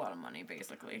family has a lot of money,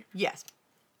 basically. Yes.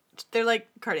 They're like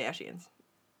Kardashians.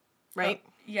 Right? Oh,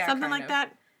 yeah, Something kind like of.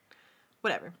 that.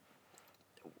 Whatever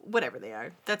they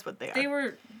are. That's what they are. They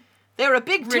were They're a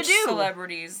big rich to-do.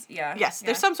 celebrities. Yeah. Yes, yeah.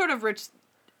 there's some sort of rich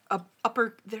they're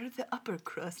the upper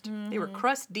crust. They were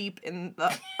crust deep in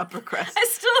the upper crust. I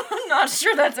still am not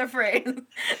sure that's a phrase.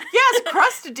 Yes,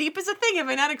 crust deep is a thing. Have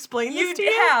I not explained this You to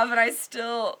you? have, and I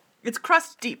still It's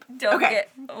crust deep. don't okay. get.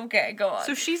 Okay, go on.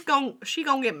 So she gonna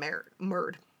get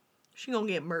murdered. She gonna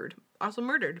get murdered. Also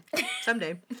murdered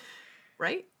someday.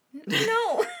 Right? no. I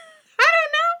don't know.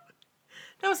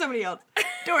 That was somebody else.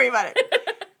 Don't worry about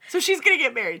it. So she's gonna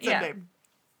get married Yeah. someday.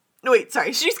 No, wait,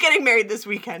 sorry. She's getting married this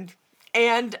weekend.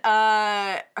 And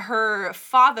her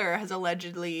father has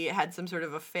allegedly had some sort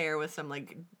of affair with some,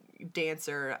 like,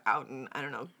 dancer out in, I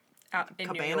don't know, Out in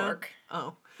New Cabana? York.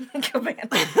 Oh. Cabana.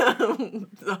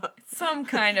 Some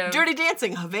kind of Dirty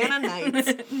Dancing, Havana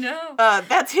Nights. No.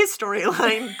 That's his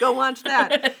storyline. Go watch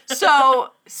that.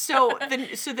 So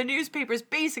the newspapers,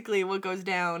 basically what goes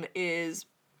down is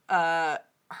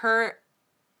her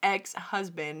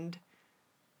ex-husband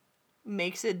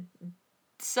makes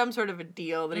some sort of a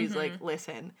deal that he's like,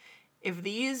 listen, if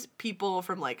these people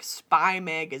from like Spy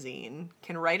magazine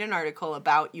can write an article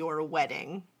about your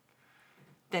wedding,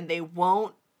 then they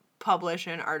won't publish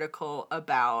an article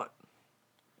about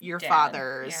your Dad,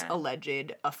 father's yeah.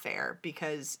 alleged affair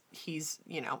because he's,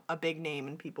 a big name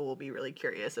and people will be really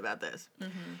curious about this.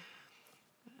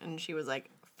 And she was like,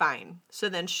 fine. So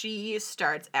then she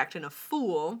starts acting a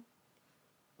fool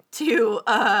to,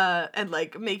 and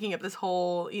like making up this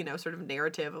whole, sort of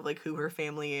narrative of like who her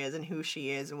family is and who she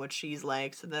is and what she's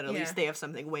like so that at Yeah. least they have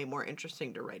something way more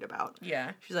interesting to write about.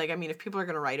 Yeah. She's like, I mean, if people are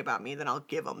going to write about me, then I'll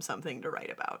give them something to write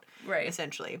about. Right.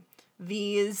 Essentially.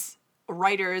 These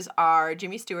writers are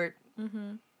Jimmy Stewart.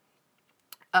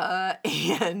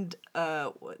 And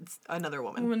what's another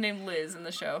woman? Woman named Liz in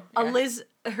the show. Yeah. Liz,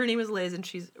 her name is Liz, and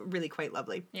she's really quite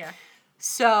lovely. Yeah.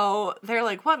 So they're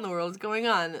like, what in the world is going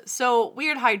on? So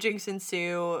weird hijinks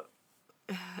ensue.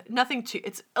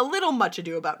 It's a little much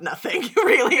ado about nothing,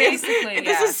 really. Basically,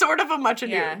 This yeah. is sort of a much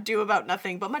Yeah. ado about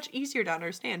nothing, but much easier to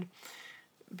understand.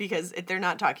 Because they're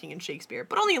not talking in Shakespeare,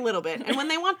 but only a little bit, and when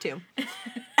they want to.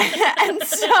 And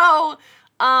so,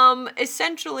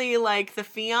 essentially, like, the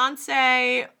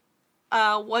fiance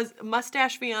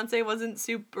Mustache fiance wasn't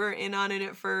super in on it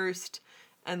at first,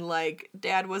 and, like,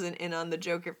 dad wasn't in on the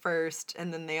joke at first,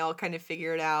 and then they all kind of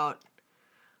figure it out.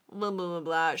 Blah, blah, blah,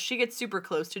 blah. She gets super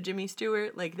close to Jimmy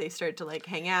Stewart. Like, they start to, like,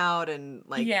 hang out, and,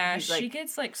 like... Yeah, he's, she like,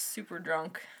 gets like super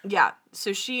drunk. yeah,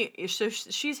 so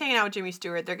she's hanging out with Jimmy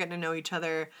Stewart. They're getting to know each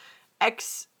other.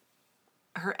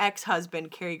 Her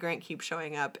ex-husband, Cary Grant, keeps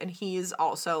showing up, and he's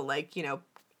also, like,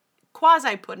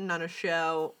 quasi putting on a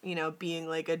show, being,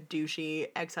 like, a douchey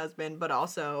ex-husband, but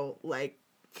also, like,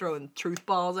 throwing truth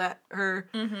balls at her.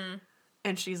 Mm-hmm.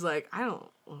 And she's like, I don't...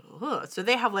 Ugh. So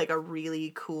they have, like, a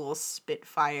really cool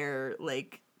Spitfire,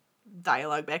 like,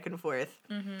 dialogue back and forth.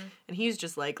 Mm-hmm. And he's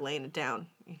just, like, laying it down.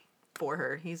 for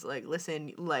her. He's like,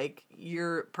 listen, like,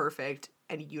 you're perfect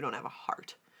and you don't have a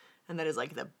heart. And that is,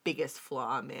 like, the biggest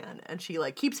flaw, man. And she,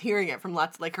 like, keeps hearing it from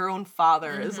lots, like, her own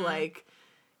father is like,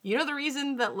 you know, the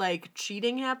reason that, like,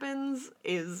 cheating happens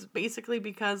is basically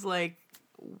because, like,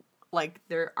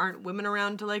 there aren't women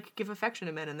around to, like, give affection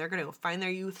to men, and they're gonna go find their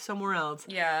youth somewhere else.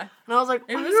 Yeah. And I was like,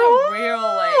 It was a real,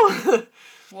 like,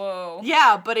 whoa.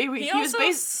 Yeah, but he also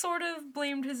was sort of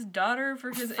blamed his daughter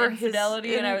for his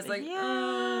infidelity, and I was like,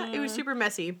 yeah, it was super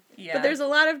messy. Yeah. But there's a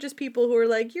lot of just people who are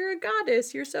like, you're a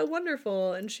goddess, you're so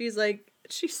wonderful. And she's like,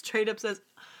 she straight up says,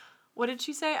 what did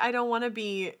she say? I don't want to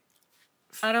be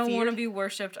I don't want to feared. be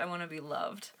worshipped, I want to be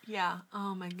loved. Yeah.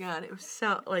 Oh my God. It was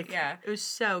so, like, Yeah. it was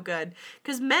so good.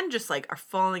 Because men just, like, are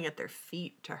falling at their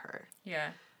feet to her.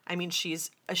 Yeah. I mean, she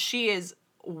is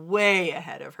way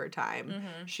ahead of her time.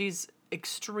 Mm-hmm. She's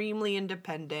extremely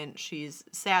independent. She's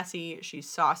sassy. She's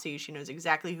saucy. She knows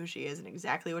exactly who she is and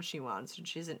exactly what she wants. And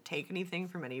she doesn't take anything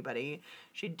from anybody.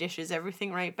 She dishes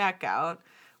everything right back out.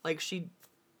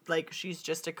 She's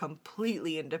just a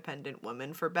completely independent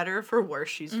woman. For better or for worse,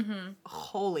 she's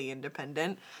wholly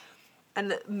independent.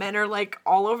 And the men are, like,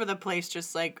 all over the place,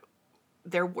 just, like,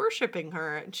 they're worshiping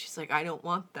her. And she's like, I don't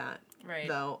want that. Right.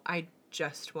 Though, I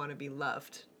just want to be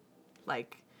loved.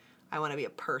 Like, I want to be a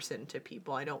person to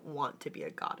people. I don't want to be a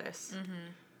goddess.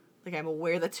 Like, I'm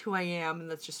aware that's who I am,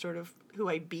 and that's just sort of who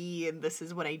I be, and this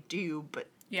is what I do, but...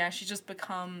 Yeah, she's just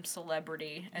become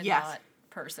celebrity and Yes. not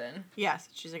person. Yes,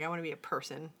 she's like, I want to be a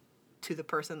person to the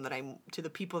person that to the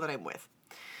people that I'm with.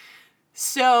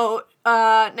 So,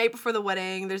 night before the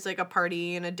wedding, there's, like, a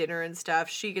party and a dinner and stuff.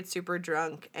 She gets super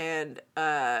drunk, and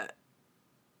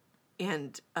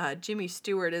Jimmy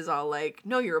Stewart is all like,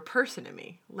 no, you're a person to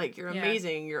me. Like, you're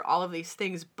amazing. You're all of these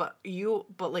things, but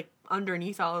like,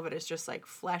 underneath all of it is just, like,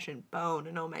 flesh and bone.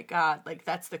 And oh my God, like,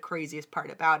 that's the craziest part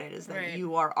about it is that Right.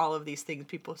 you are all of these things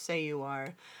people say you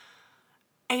are.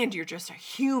 And you're just a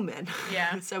human.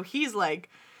 Yeah. So he's, like,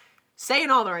 saying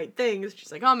all the right things.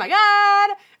 She's like, oh my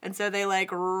God. And so they,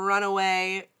 like, run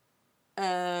away,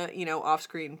 off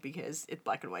screen because it's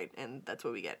black and white and that's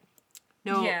what we get.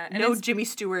 No, Yeah, and no it's- Jimmy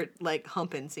Stewart, like,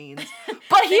 humping scenes.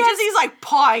 But he has these, like,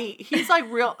 paw, he's, like,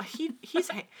 real, he's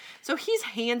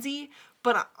handsy,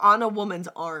 but on a woman's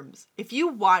arms. If you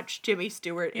watch Jimmy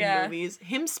Stewart in Yeah. movies,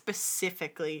 him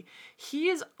specifically, he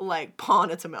is, like,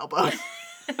 pawing at some elbows.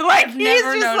 Like, I've he's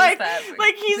never just, noticed like, that he's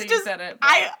until you just, said it,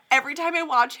 but- every time I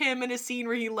watch him in a scene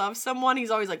where he loves someone, he's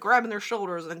always, like, grabbing their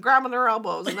shoulders, and then grabbing their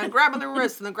elbows, and then grabbing their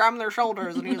wrists, and then grabbing their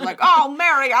shoulders, and he's like, oh,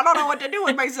 Mary, I don't know what to do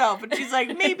with myself. And she's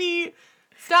like, maybe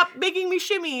stop making me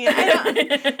shimmy.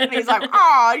 And he's like,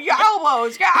 oh, your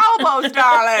elbows,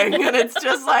 darling. And it's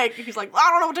just like, he's like, I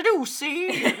don't know what to do,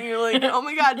 see? And you're like, oh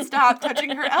my God, stop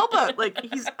touching her elbow. Like,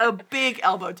 he's a big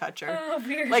elbow toucher. Oh,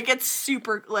 weird. Like, it's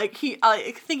super, like,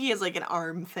 I think he has, like, an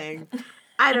arm thing.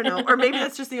 I don't know. Or maybe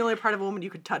that's just the only part of a woman you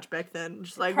could touch back then.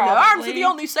 Just like, the arms are Probably. the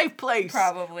only safe place.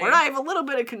 Probably. Where I have a little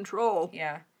bit of control.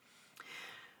 Yeah.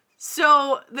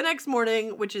 So, the next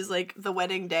morning, which is, like, the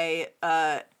wedding day,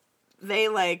 they,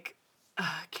 like,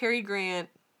 Cary Grant.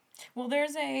 Well,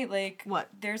 there's a, like... What?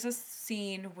 There's a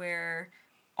scene where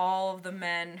all of the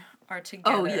men are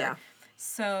together. Oh, yeah.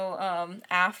 So,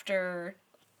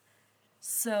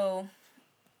 So,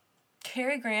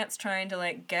 Cary Grant's trying to,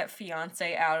 like, get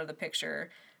fiancé out of the picture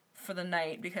for the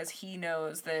night because he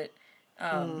knows that,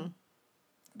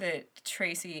 that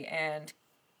Tracy and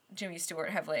Jimmy Stewart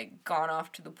have, like, gone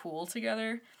off to the pool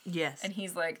together. Yes. And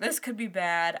he's like, this could be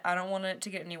bad. I don't want it to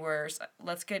get any worse.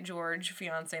 Let's get George,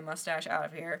 fiancé mustache, out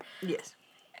of here. Yes.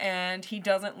 And he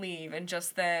doesn't leave. And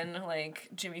just then, like,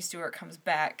 Jimmy Stewart comes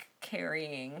back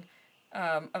carrying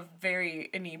a very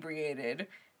inebriated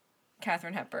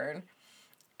Katharine Hepburn.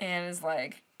 And is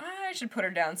like, I should put her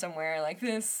down somewhere. Like,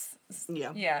 this.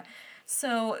 Yeah. Yeah.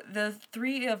 So the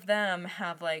three of them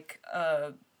have, like,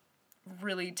 a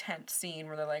really tense scene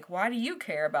where they're like, why do you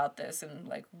care about this? And,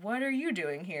 like, what are you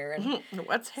doing here? And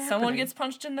What's happening? someone gets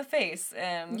punched in the face.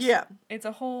 And Yeah. it's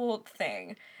a whole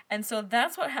thing. And so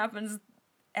that's what happens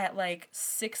at, like,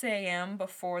 6 a.m.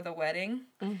 before the wedding.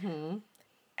 Mm-hmm.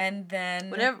 And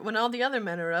then... When all the other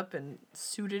men are up and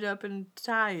suited up in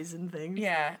ties and things.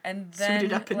 Yeah, and then,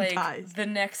 Suited up in like, ties. the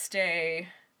next day,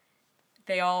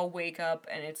 they all wake up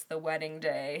and it's the wedding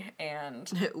day, and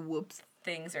Whoops.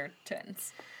 things are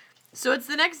tense. So it's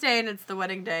the next day and it's the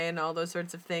wedding day and all those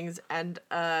sorts of things. And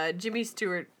Jimmy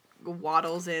Stewart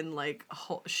waddles in, like,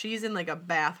 she's in, like, a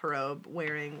bathrobe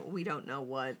wearing we don't know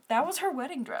what. That was her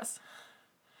wedding dress.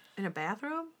 In a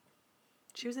bathrobe?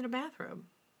 She was in a bathrobe.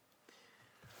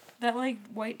 That, like,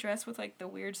 white dress with, like, the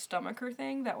weird stomacher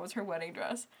thing, that was her wedding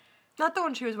dress. Not the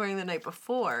one she was wearing the night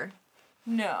before.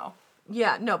 No.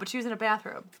 Yeah, no, but she was in a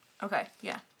bathrobe. Okay,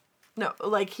 yeah. No,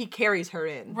 like he carries her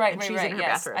in. Right, and right, she's right, in her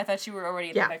yes. bathrobe. I thought you were already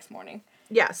in Yeah. the next morning.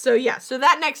 So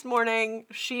that next morning,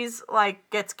 she's like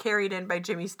gets carried in by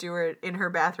Jimmy Stewart in her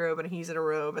bathrobe, and he's in a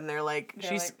robe, and they're like,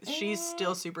 she's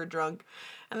still super drunk,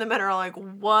 and the men are all like,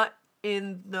 what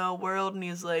in the world? And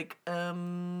he's like,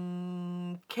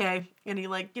 okay, and he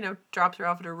like, you know, drops her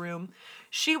off at her room.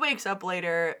 She wakes up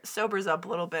later, sobers up a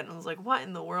little bit, and was like, what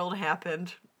in the world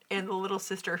happened? And the little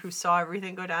sister who saw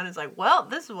everything go down is like, well,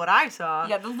 this is what I saw.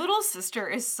 Yeah, the little sister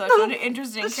is such an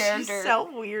interesting character. She's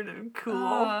so weird and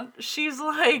cool. She's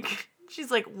like,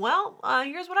 well,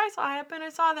 here's what I saw happen. I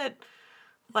saw that,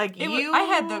 like, I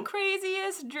had the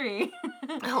craziest dream.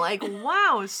 like,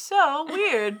 wow, so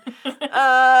weird.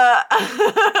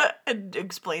 And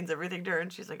explains everything to her,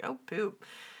 and she's like, oh, poop.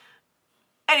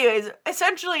 Anyways,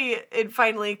 essentially, it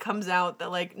finally comes out that,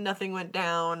 like, nothing went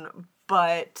down,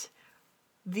 but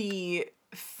the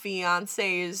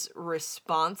fiance's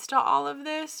response to all of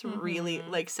this really,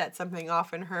 like, set something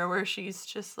off in her where she's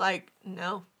just like,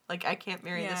 no, like, I can't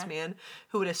marry this man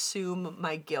who would assume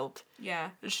my guilt.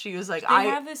 Yeah. She was like, They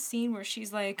have this scene where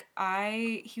she's like,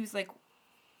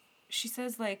 she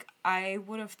says, like, I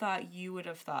would have thought you would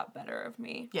have thought better of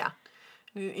me. Yeah.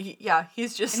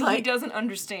 He's just And like... he doesn't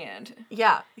understand.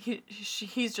 Yeah,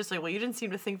 he's just like, well, you didn't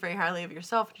seem to think very highly of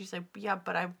yourself. And she's like, yeah,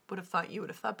 but I would have thought you would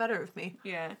have thought better of me.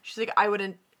 Yeah. She's like, I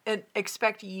wouldn't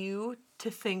expect you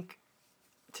to think,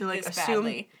 to like This assume,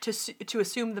 badly. to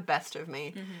assume the best of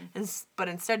me. But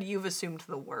instead you've assumed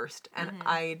the worst. And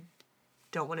I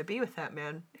don't want to be with that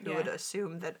man who would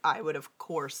assume that I would, of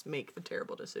course, make the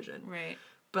terrible decision. Right.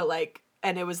 But like,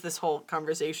 and it was this whole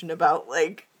conversation about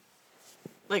like,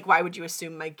 why would you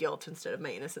assume my guilt instead of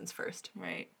my innocence first?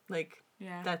 Right. Like,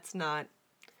 Yeah. that's not...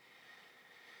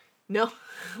 No.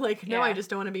 Like, no, Yeah. I just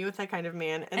don't want to be with that kind of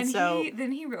man. And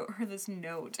then he wrote her this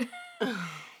note.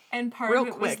 And part Real of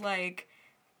it was quick. like,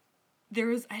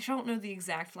 I don't know the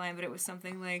exact line, but it was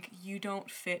something like, you don't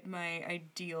fit my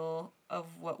ideal of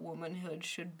what womanhood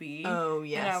should be. Oh,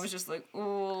 yes. And I was just like,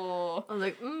 oh, I was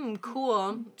like,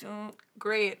 cool. don't,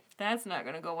 Great. that's not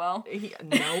gonna go well.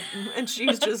 Nope. And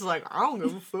she's just like, I don't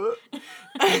give a fuck.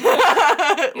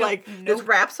 Like, this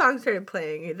rap song started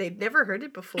playing. They'd never heard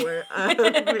it before.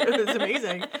 It was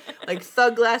amazing. Like,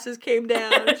 thug glasses came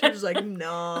down. She was like,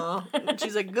 no.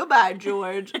 She's like, goodbye,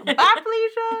 George. Bye,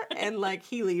 Felicia. And, like,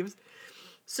 he leaves.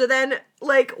 So then,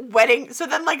 like,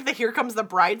 the Here Comes the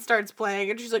Bride starts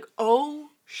playing, and she's like, oh,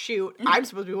 shoot, I'm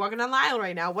supposed to be walking down the aisle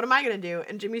right now. What am I going to do?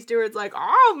 And Jimmy Stewart's like,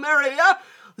 oh, Maria,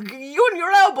 you and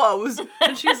your elbows.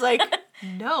 And she's like,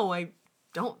 no, I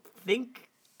don't think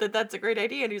that that's a great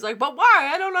idea. And he's like, but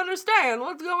why? I don't understand.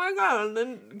 What's going on?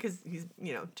 And because he's,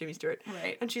 you know, Jimmy Stewart.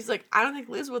 Right. And she's like, I don't think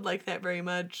Liz would like that very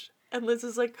much. And Liz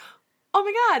is like, oh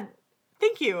my God.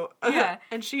 Thank you. Yeah.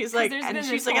 And she's like, There's and been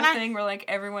she's this like, whole thing where, like,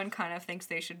 everyone kind of thinks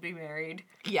they should be married.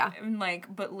 yeah. And, like,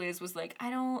 but Liz was like,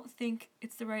 I don't think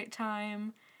it's the right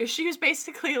time. She was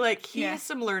basically like, he Yeah. has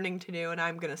some learning to do, and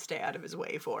I'm gonna stay out of his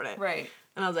way for it. Right.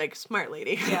 And I was like, smart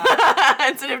lady. Yeah.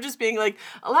 Instead of just being like,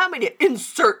 allow me to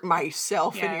insert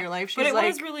myself Yeah. in your life. She's But it like,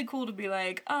 was really cool to be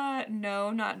like, no,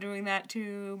 not doing that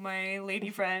to my lady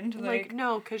friend. like,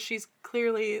 no, because she's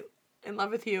clearly in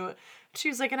love with you. She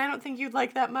was like, and I don't think you'd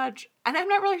like that much. And I'm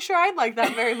not really sure I'd like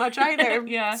that very much either.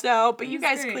 Yeah. So, but you was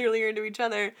guys great. clearly are into each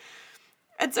other.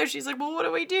 And so she's like, well, what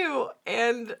do we do?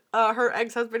 And her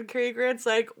ex-husband, Cary Grant's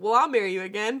like, well, I'll marry you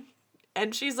again.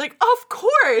 And she's like, of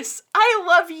course, I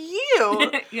love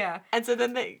you. Yeah. And so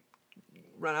then they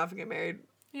run off and get married.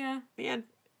 Yeah. The end.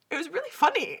 It was really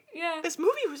funny. Yeah. This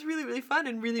movie was really, really fun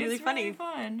and really, really It's funny. really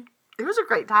fun. It was a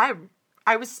great time.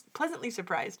 I was pleasantly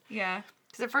surprised. Yeah.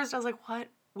 Because at first I was like, what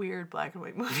weird black and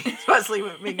white movies Wesley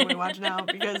making me watch now?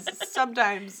 Because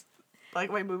sometimes black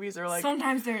and white movies are like,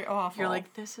 Sometimes they're awful. you're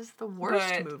like, this is the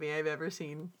worst But- movie I've ever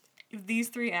seen. These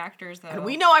three actors, though. And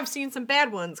we know I've seen some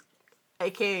bad ones,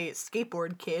 aka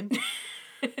Skateboard Kid.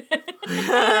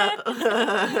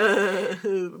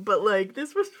 But like,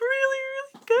 this was really,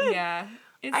 really good. Yeah.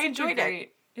 It's I enjoyed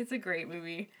it. It's a great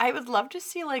movie. I would love to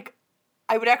see, like,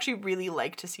 I would actually really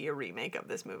like to see a remake of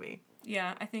this movie.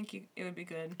 Yeah, I think it would be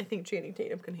good. I think Channing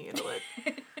Tatum can handle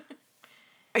it.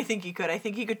 I think he could. I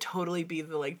think he could totally be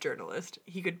the, like, journalist.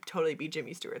 He could totally be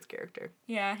Jimmy Stewart's character.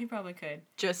 Yeah, he probably could.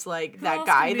 Just, like, Who that else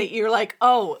guy could be- that you're like,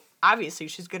 oh, obviously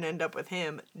she's gonna end up with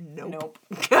him. Nope.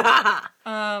 That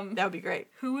would be great.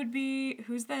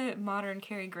 Who's the modern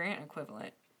Cary Grant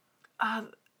equivalent?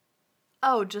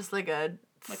 Oh, just like a...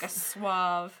 Like a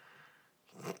suave.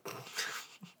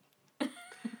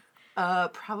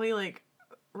 Probably, like,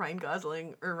 Ryan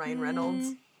Gosling or Ryan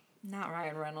Reynolds. Not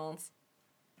Ryan Reynolds.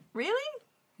 Really?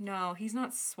 No, he's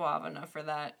not suave enough for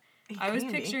that. He I was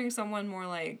can be. picturing someone more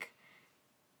like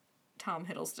Tom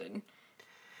Hiddleston.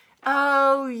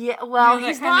 Oh yeah, well, You know, that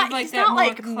he's kind not. of, like, He's that not more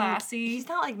like classy- He's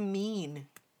not like mean.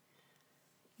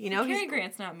 You know, Cary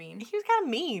Grant's not mean. he's kind of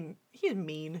mean. He's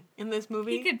mean in this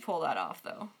movie. He could pull that off,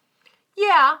 though.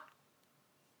 Yeah.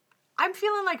 I'm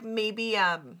feeling like maybe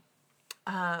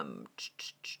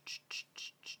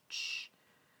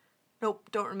nope,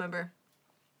 don't remember.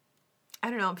 I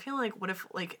don't know. I'm feeling like what if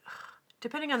like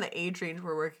depending on the age range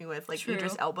we're working with, like True.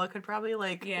 Idris Elba could probably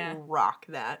like Yeah. rock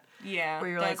that. Yeah,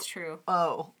 Where you're that's like, true.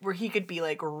 Oh, where he could be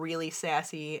like really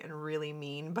sassy and really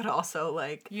mean, but also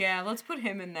like Yeah, let's put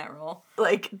him in that role.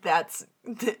 like that's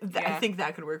I Yeah. think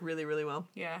that could work really, really well.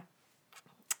 Yeah.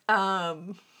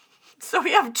 So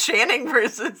we have Channing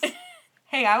versus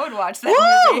Hey, I would watch that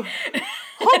Woo! movie.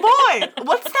 Oh boy,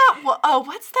 what's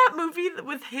that movie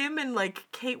with him and like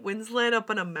Kate Winslet up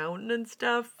on a mountain and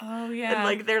stuff? Oh, yeah. And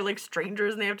like they're like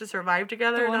strangers and they have to survive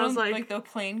together. the And one I was on, like, the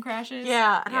plane crashes.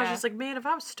 yeah. And I was just like, man, if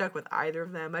I was stuck with either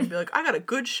of them, I'd be like, I got a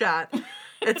good shot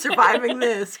at surviving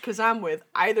this because I'm with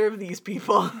either of these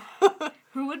people.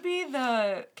 Who would be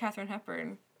the Katharine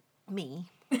Hepburn? Me.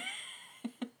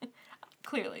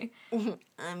 Clearly.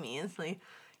 Obviously.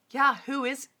 Yeah, who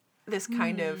is this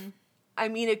kind of... I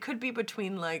mean, it could be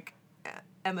between, like,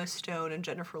 Emma Stone and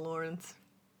Jennifer Lawrence.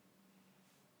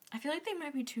 I feel like they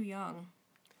might be too young.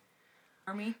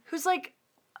 Army? Who's, like,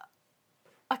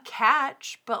 a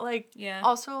catch, but, like, Yeah.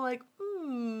 also, like,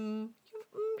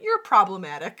 you're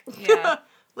problematic. Yeah.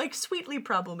 Like, sweetly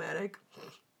problematic.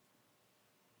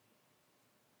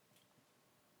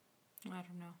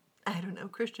 I don't know.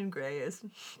 Christian Grey is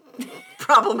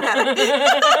problematic.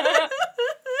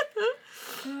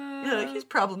 Yeah, he's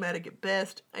problematic at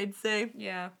best, I'd say.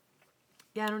 Yeah.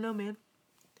 Yeah, I don't know, man.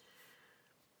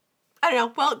 I don't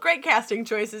know. Well, great casting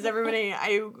choices, everybody.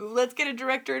 Let's get a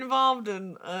director involved,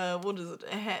 and we'll just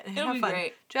have It'll be fun.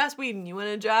 great. Joss Whedon, you want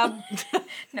a job?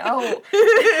 No.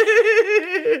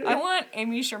 I want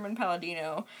Amy Sherman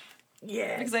Palladino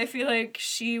Yeah. because I feel like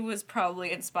she was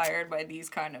probably inspired by these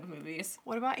kind of movies.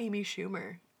 What about Amy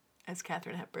Schumer as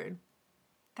Katharine Hepburn?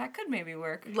 That could maybe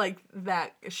work. Like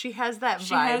that. She has that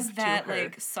She vibe has that to her.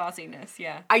 like sauciness,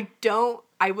 yeah.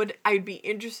 I'd be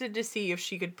interested to see if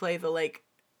she could play the like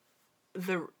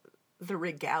the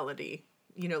regality,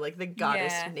 you know, like the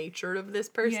goddess Yeah. nature of this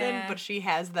person, Yeah. but she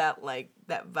has that like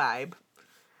that vibe.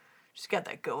 She's got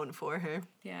that going for her.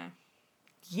 Yeah.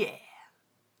 Yeah.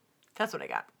 That's what I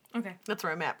got. Okay. That's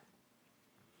where I'm at.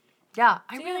 Yeah,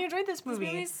 I So, really yeah, enjoyed this This movie.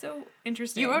 movie's so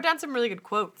interesting. You wrote down some really good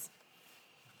quotes.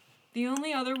 The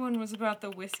only other one was about the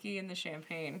whiskey and the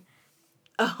champagne.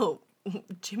 Oh,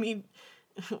 Jimmy,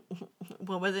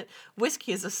 what was it?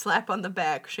 Whiskey is a slap on the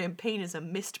back. Champagne is a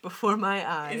mist before my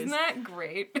eyes. Isn't that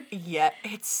great? Yeah,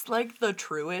 it's like the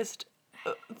truest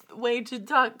way to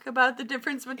talk about the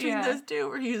difference between Yeah. those two.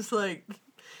 Where he's like,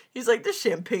 this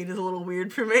champagne is a little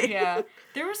weird for me. Yeah.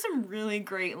 There were some really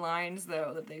great lines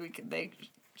though that they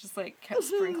just like kept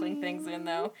sprinkling things in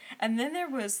though. And then there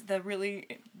was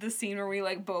the scene where we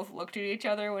like both looked at each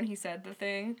other when he said the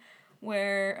thing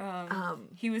where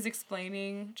he was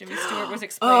explaining, Jimmy Stewart was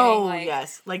explaining Oh like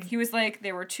yes, like he was like,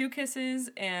 there were 2 kisses,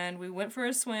 and we went for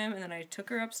a swim, and then I took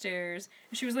her upstairs.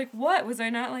 And she was like, what? Was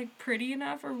I not, like, pretty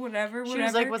enough or whatever? she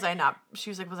was like, was I not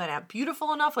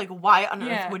beautiful enough? Like, why on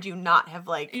Yeah. earth would you not have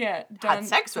like yeah, done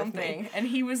sex with something. me? And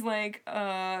he was like,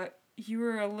 you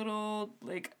were a little,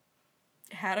 like,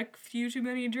 had a few too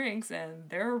many drinks, and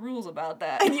there are rules about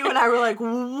that. And you and I were like,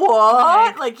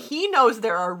 what? Like, he knows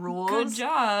there are rules. Good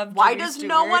job, Why Jimmy does Stewart.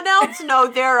 no one else know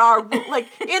there are, like,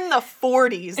 in the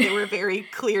 40s, there were very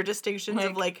clear distinctions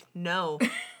of, like, no,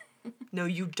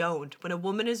 you don't. When a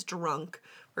woman is drunk,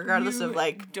 regardless You of,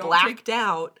 like, don't blacked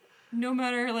out, No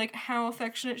matter, like, how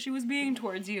affectionate she was being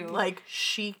towards you. like,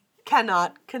 she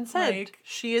cannot consent. Like,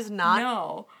 she is not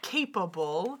no.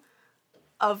 capable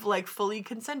of, like, fully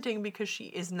consenting because she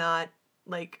is not,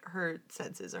 like, her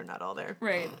senses are not all there.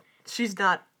 Right. She's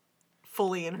not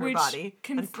fully in her Which body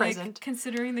and present. Like,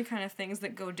 considering the kind of things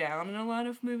that go down in a lot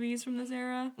of movies from this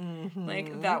era,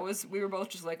 like, we were both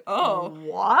just like, oh,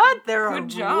 What? There are Good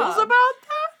rules job. about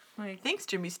that? like, Thanks,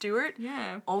 Jimmy Stewart.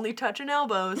 yeah. Only touching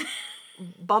elbows.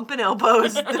 Bumping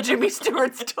elbows, the Jimmy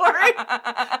Stewart story.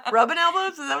 Rubbing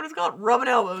elbows? Is that what it's called? Rubbing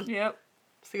elbows. Yep.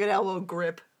 It's a good elbow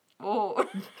grip. Oh.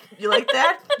 You like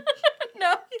that?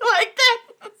 No. You like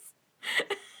that?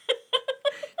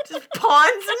 Just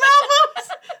pawing some elbows.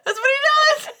 That's what he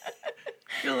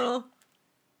does. Your little...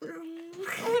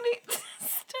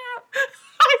 Stop.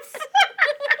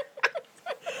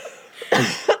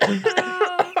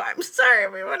 I'm sorry,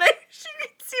 everyone. You can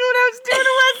see what I was doing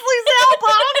to Leslie's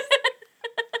elbows.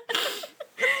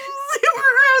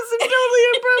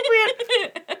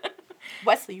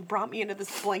 seriously, you brought me into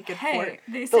this blanket Hey, fort.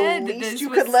 they The said least this you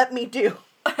was- could let me do.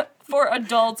 For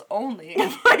adults only.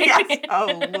 Yes.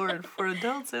 Oh Lord, for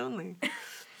adults only.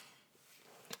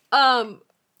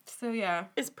 So yeah,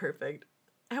 It's perfect.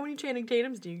 How many Channing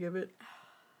Tatums do you give it?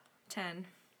 10.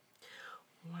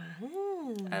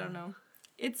 Wow. I don't know.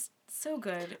 It's so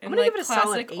good. I'm And gonna like give it a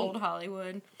solid classic 8. old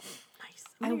Hollywood. Nice.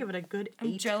 I'm gonna give it a good 8.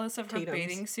 I'm jealous of her Tatums.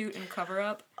 bathing suit and cover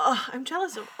up. Oh, I'm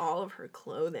jealous of all of her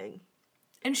clothing.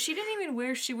 And she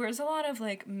wears a lot of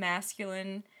like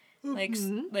masculine, like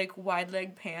like wide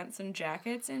leg pants and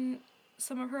jackets in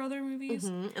some of her other movies.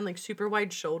 And like super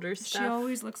wide shoulder She stuff.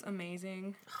 always looks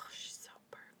amazing. Oh, she's so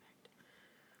perfect.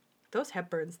 Those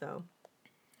Hepburns though,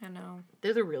 I know.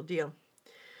 they're the real deal.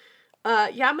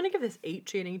 Yeah, I'm gonna give this 8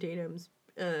 Channing Tatums.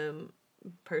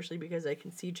 Partially because I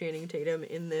can see Channing Tatum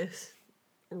in this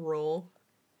role,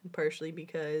 and partially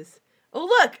because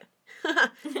look,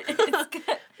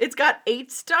 it's got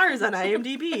 8 stars on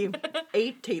IMDb.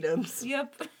 8 Tatums.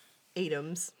 Yep.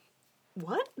 Atums.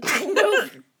 What?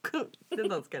 That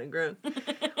sounds kind of gross.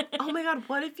 Oh my god,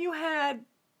 what if you had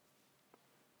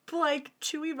like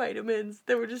Chewy vitamins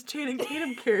that were just Channing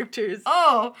Tatum characters?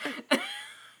 Oh.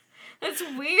 That's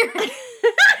weird.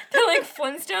 They're like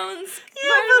Flintstones.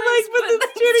 Yeah, but the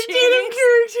Channing Tatum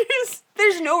characters.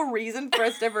 There's no reason for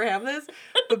us to ever have this,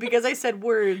 but because I said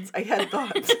words, I had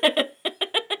thoughts.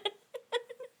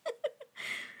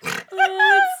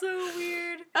 Oh, that's so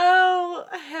weird. Oh,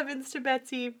 heavens to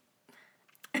Betsy.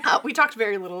 We talked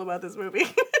very little about this movie.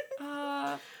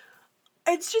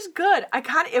 It's just good.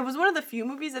 It was one of the few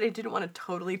movies that I didn't want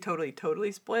to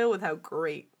totally spoil with how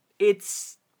great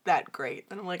it's that great.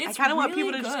 And I'm like, I kind of want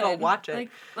people to just go watch it.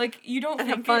 Like you don't and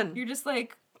think have fun. you're just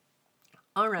like,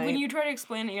 all right. when you try to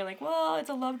explain it, you're like, well, it's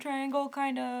a love triangle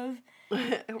kind of.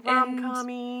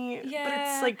 Rom-com-y, but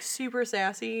yeah. it's like super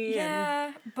sassy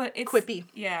Yeah, but it's quippy.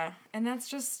 Yeah, and that's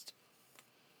just.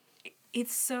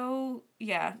 It's so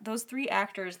those 3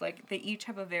 actors, like they each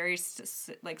have a very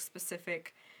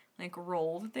specific like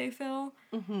role that they fill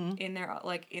in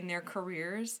their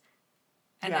careers,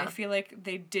 and I feel like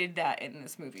they did that in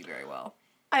this movie very well.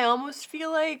 I almost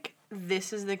feel like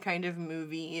this is the kind of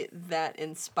movie that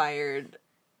inspired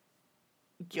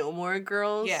Gilmore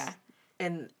Girls. Yeah.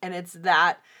 And it's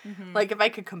that, like, if I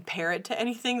could compare it to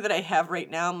anything that I have right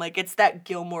now, I'm like, it's that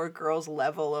Gilmore Girls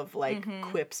level of, like,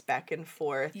 quips back and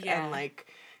forth and, like,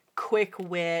 quick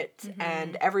wit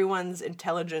and everyone's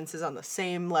intelligence is on the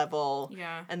same level.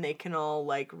 Yeah. And they can all,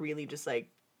 like, really just, like,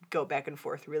 go back and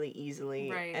forth really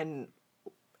easily and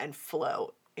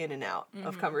flow in and out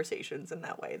of conversations in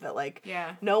that way that, like,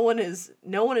 no one is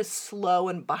slow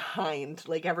and behind.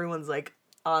 Like, everyone's, like,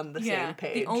 on the same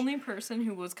page. The only person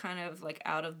who was kind of like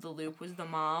out of the loop was the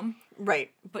mom. Right.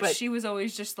 But she was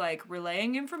always just like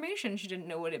relaying information. She didn't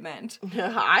know what it meant.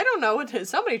 I don't know what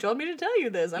somebody told me to tell you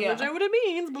this. I'm not sure what it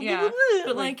means. Blah, blah, blah, blah.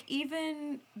 But like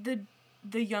even the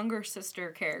younger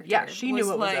sister character she knew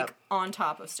what was like up. On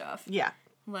top of stuff. Yeah.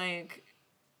 Like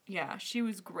she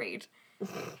was great.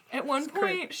 At one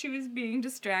point she was being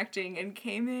distracting and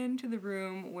came into the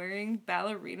room wearing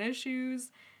ballerina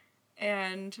shoes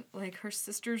and like her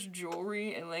sister's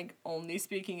jewelry and like only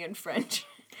speaking in French.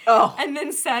 Oh. And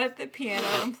then sat at the piano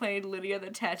and played Lydia the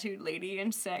Tattooed Lady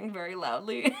and sang very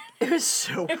loudly. It was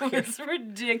so weird. It was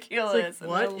ridiculous. It's like,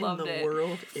 what and I loved in the it.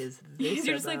 world is this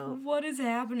You're just about? like, what is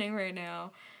happening right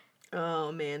now?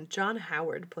 Oh man, John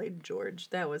Howard played George.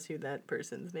 That was who that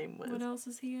person's name was. What else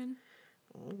is he in?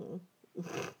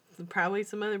 Probably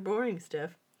some other boring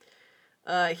stuff.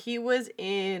 He was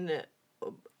in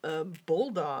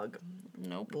Bulldog.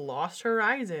 Nope. Lost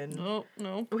Horizon. Nope.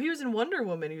 Nope. Oh, he was in Wonder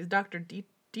Woman. He was Dr.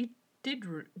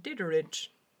 Ditteridge.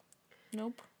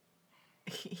 Nope.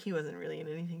 He wasn't really in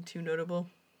anything too notable.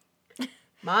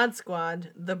 Mod Squad,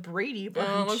 The Brady Bunch.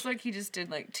 Oh, it looks like he just did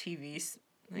like TV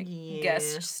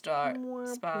guest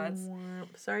spots.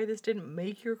 Sorry this didn't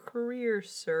make your career,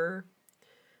 sir.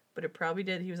 But it probably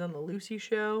did. He was on the Lucy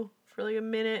Show for like a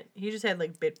minute. He just had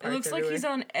like bit parts. It looks everywhere. like he's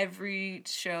on every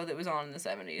show that was on in the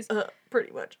 70s.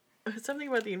 Pretty much. Something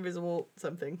about the Invisible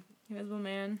something. Invisible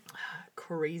Man.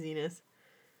 Craziness.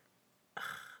 So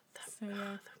yeah. That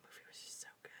movie was just so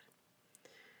good.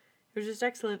 It was just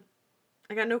excellent.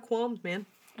 I got no qualms, man.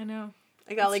 I know.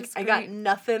 I got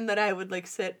nothing that I would like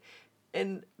sit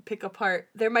and pick apart.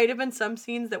 There might have been some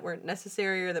scenes that weren't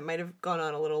necessary or that might have gone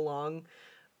on a little long.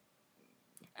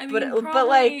 I mean, but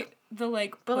like the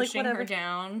pushing her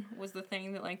down was the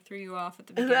thing that like threw you off at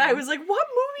the beginning. I was like, what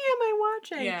movie am I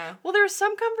watching? Yeah. Well, there were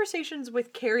some conversations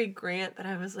with Cary Grant that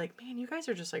I was like, man, you guys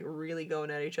are just like really going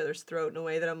at each other's throat in a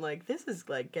way that I'm like, this is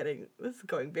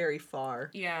going very far.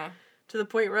 Yeah. to the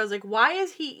point where I was like, why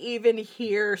is he even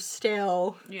here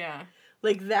still? Yeah.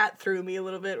 Like, that threw me a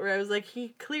little bit, where I was like,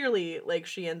 he clearly, like,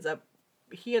 he ends up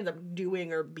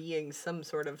doing or being some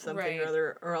sort of something or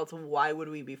other, or else why would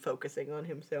we be focusing on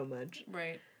him so much?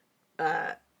 Right.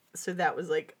 So that was,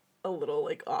 like, a little,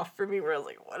 like, off for me, where I was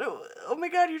like, oh my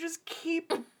god, you just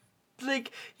keep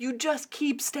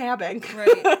stabbing.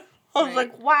 Right. I was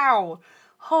like, wow,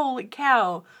 holy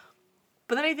cow.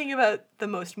 But then I think about the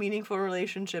most meaningful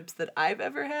relationships that I've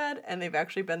ever had, and they've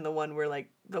actually been the ones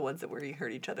that where we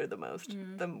hurt each other the most.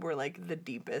 Them were, like, the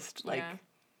deepest, like,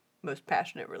 most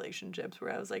passionate relationships,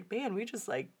 where I was like, man, we just,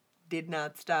 like, did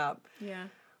not stop. Yeah.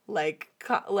 Like,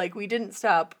 we didn't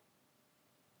stop,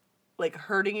 like,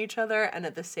 hurting each other, and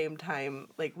at the same time,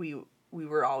 like, we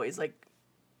were always, like,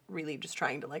 really just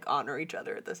trying to, like, honor each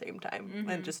other at the same time,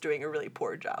 and just doing a really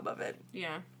poor job of it.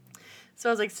 Yeah. So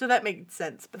I was like, so that makes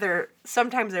sense. But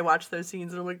sometimes I watch those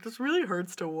scenes and I'm like, this really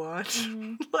hurts to watch.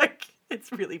 Like,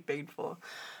 it's really painful.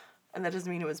 And that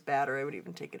doesn't mean it was bad or I would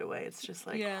even take it away. It's just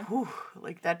like, whew,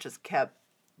 like, that just kept,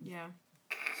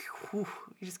 whew,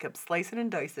 you just kept slicing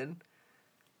and dicing.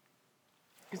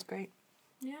 It was great.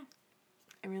 Yeah.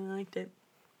 I really liked it.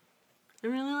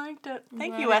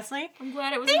 Thank you, Wesley. I'm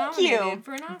glad it was Thank nominated you.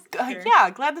 for an Oscar. Yeah,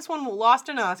 glad this one lost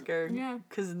an Oscar. Yeah.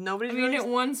 Because nobody's it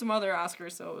won some other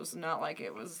Oscars, so it was not like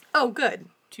it was Oh, good.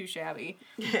 too shabby.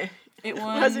 It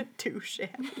won- wasn't too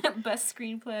shabby. Best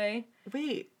screenplay.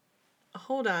 Wait,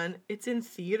 hold on. It's in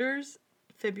theaters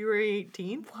February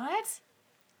 18th? What?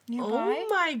 Nearby? Oh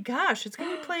my gosh, it's going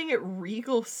to be playing at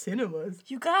Regal Cinemas.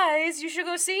 You guys, you should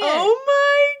go see it. Oh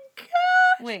my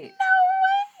gosh. Wait. No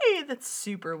way. That's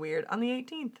super weird. On the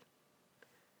 18th.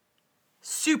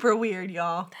 Super weird,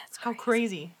 y'all. That's how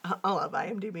crazy. I love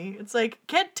IMDb. It's like,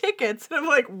 get tickets. And I'm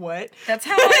like, what? That's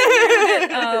how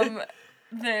I knew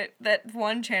that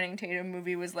one Channing Tatum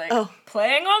movie was like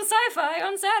playing on Sci-Fi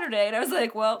on Saturday, and I was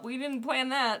like, well, we didn't plan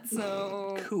that,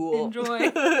 so cool. Enjoy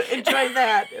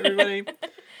that, everybody.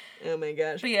 Oh my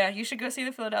gosh. But yeah, you should go see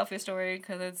The Philadelphia Story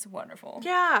because it's wonderful.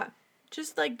 Yeah,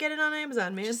 just like get it on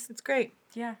Amazon, man. It's great.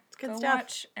 Yeah, it's good go stuff.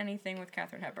 Watch anything with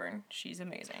Katharine Hepburn. She's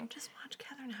amazing. Just watch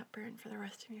Katharine Hepburn for the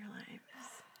rest of your life.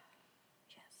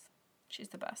 Yes, she's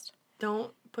the best.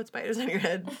 Don't put spiders on your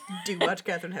head. Do watch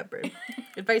Katharine Hepburn.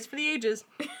 Advice for the ages.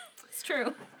 It's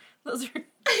true. Those are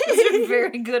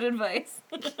very good advice.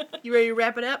 You ready to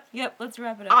wrap it up? Yep, let's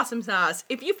wrap it up. Awesome sauce.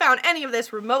 If you found any of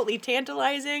this remotely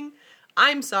tantalizing,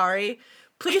 I'm sorry.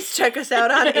 Please check us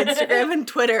out on Instagram and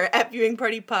Twitter at Viewing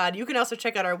Party Pod. You can also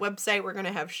check out our website. We're going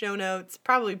to have show notes,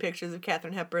 probably pictures of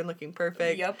Katharine Hepburn looking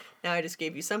perfect. Yep. Now I just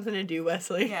gave you something to do,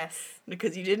 Wesley. Yes.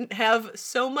 Because you didn't have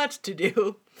so much to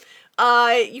do.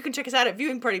 You can check us out at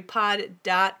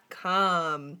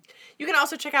viewingpartypod.com. You can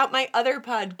also check out my other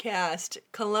podcast,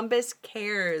 Columbus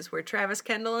Cares, where Travis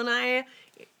Kendall and I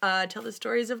tell the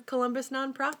stories of Columbus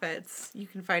nonprofits. You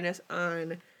can find us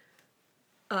on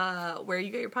where you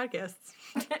get your podcasts.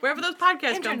 Wherever those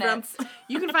podcasts come from.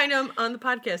 You can find them on the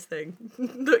podcast thing.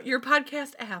 Your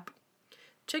podcast app.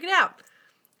 Check it out.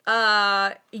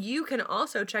 You can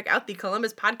also check out the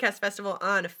Columbus Podcast Festival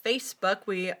on Facebook.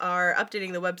 We are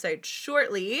updating the website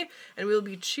shortly, and we'll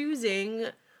be choosing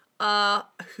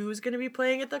who's going to be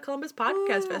playing at the Columbus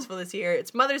Podcast Festival this year.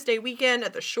 It's Mother's Day weekend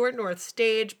at the Short North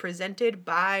Stage, presented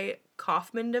by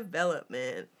Kaufman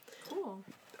Development. Cool.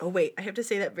 Oh, wait, I have to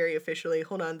say that very officially.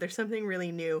 Hold on, there's something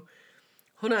really new.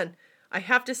 Hold on. I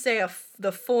have to say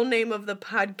the full name of the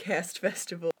podcast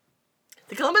festival.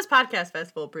 The Columbus Podcast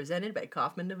Festival, presented by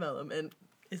Kaufman Development,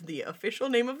 is the official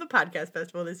name of the podcast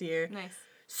festival this year. Nice.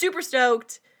 Super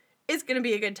stoked. It's going to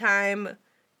be a good time.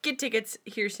 Get tickets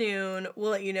here soon.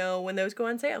 We'll let you know when those go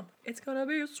on sale. It's going to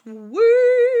be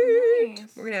sweet.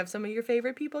 Nice. We're going to have some of your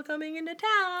favorite people coming into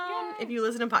town. Yay. If you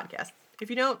listen to podcasts.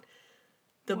 If you don't,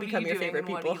 they'll become your favorite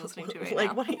people. What are you listening to right like,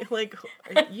 now? what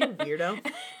are you weirdo?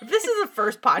 If this is the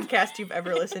first podcast you've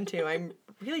ever listened to, I'm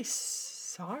really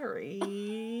sorry.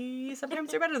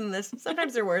 Sometimes they're better than this.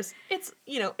 Sometimes they're worse. It's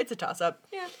a toss-up.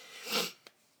 Yeah.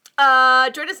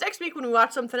 Join us next week when we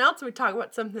watch something else and we talk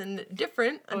about something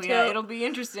different. It'll be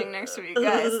interesting next week,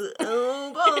 guys.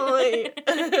 Oh, boy.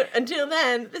 Until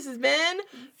then, this has been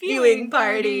Viewing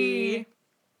Party.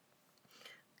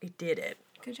 I did it.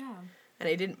 Good job. And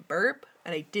I didn't burp,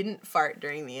 and I didn't fart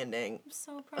during the ending. I'm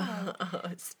so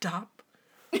proud. Stop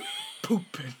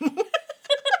pooping.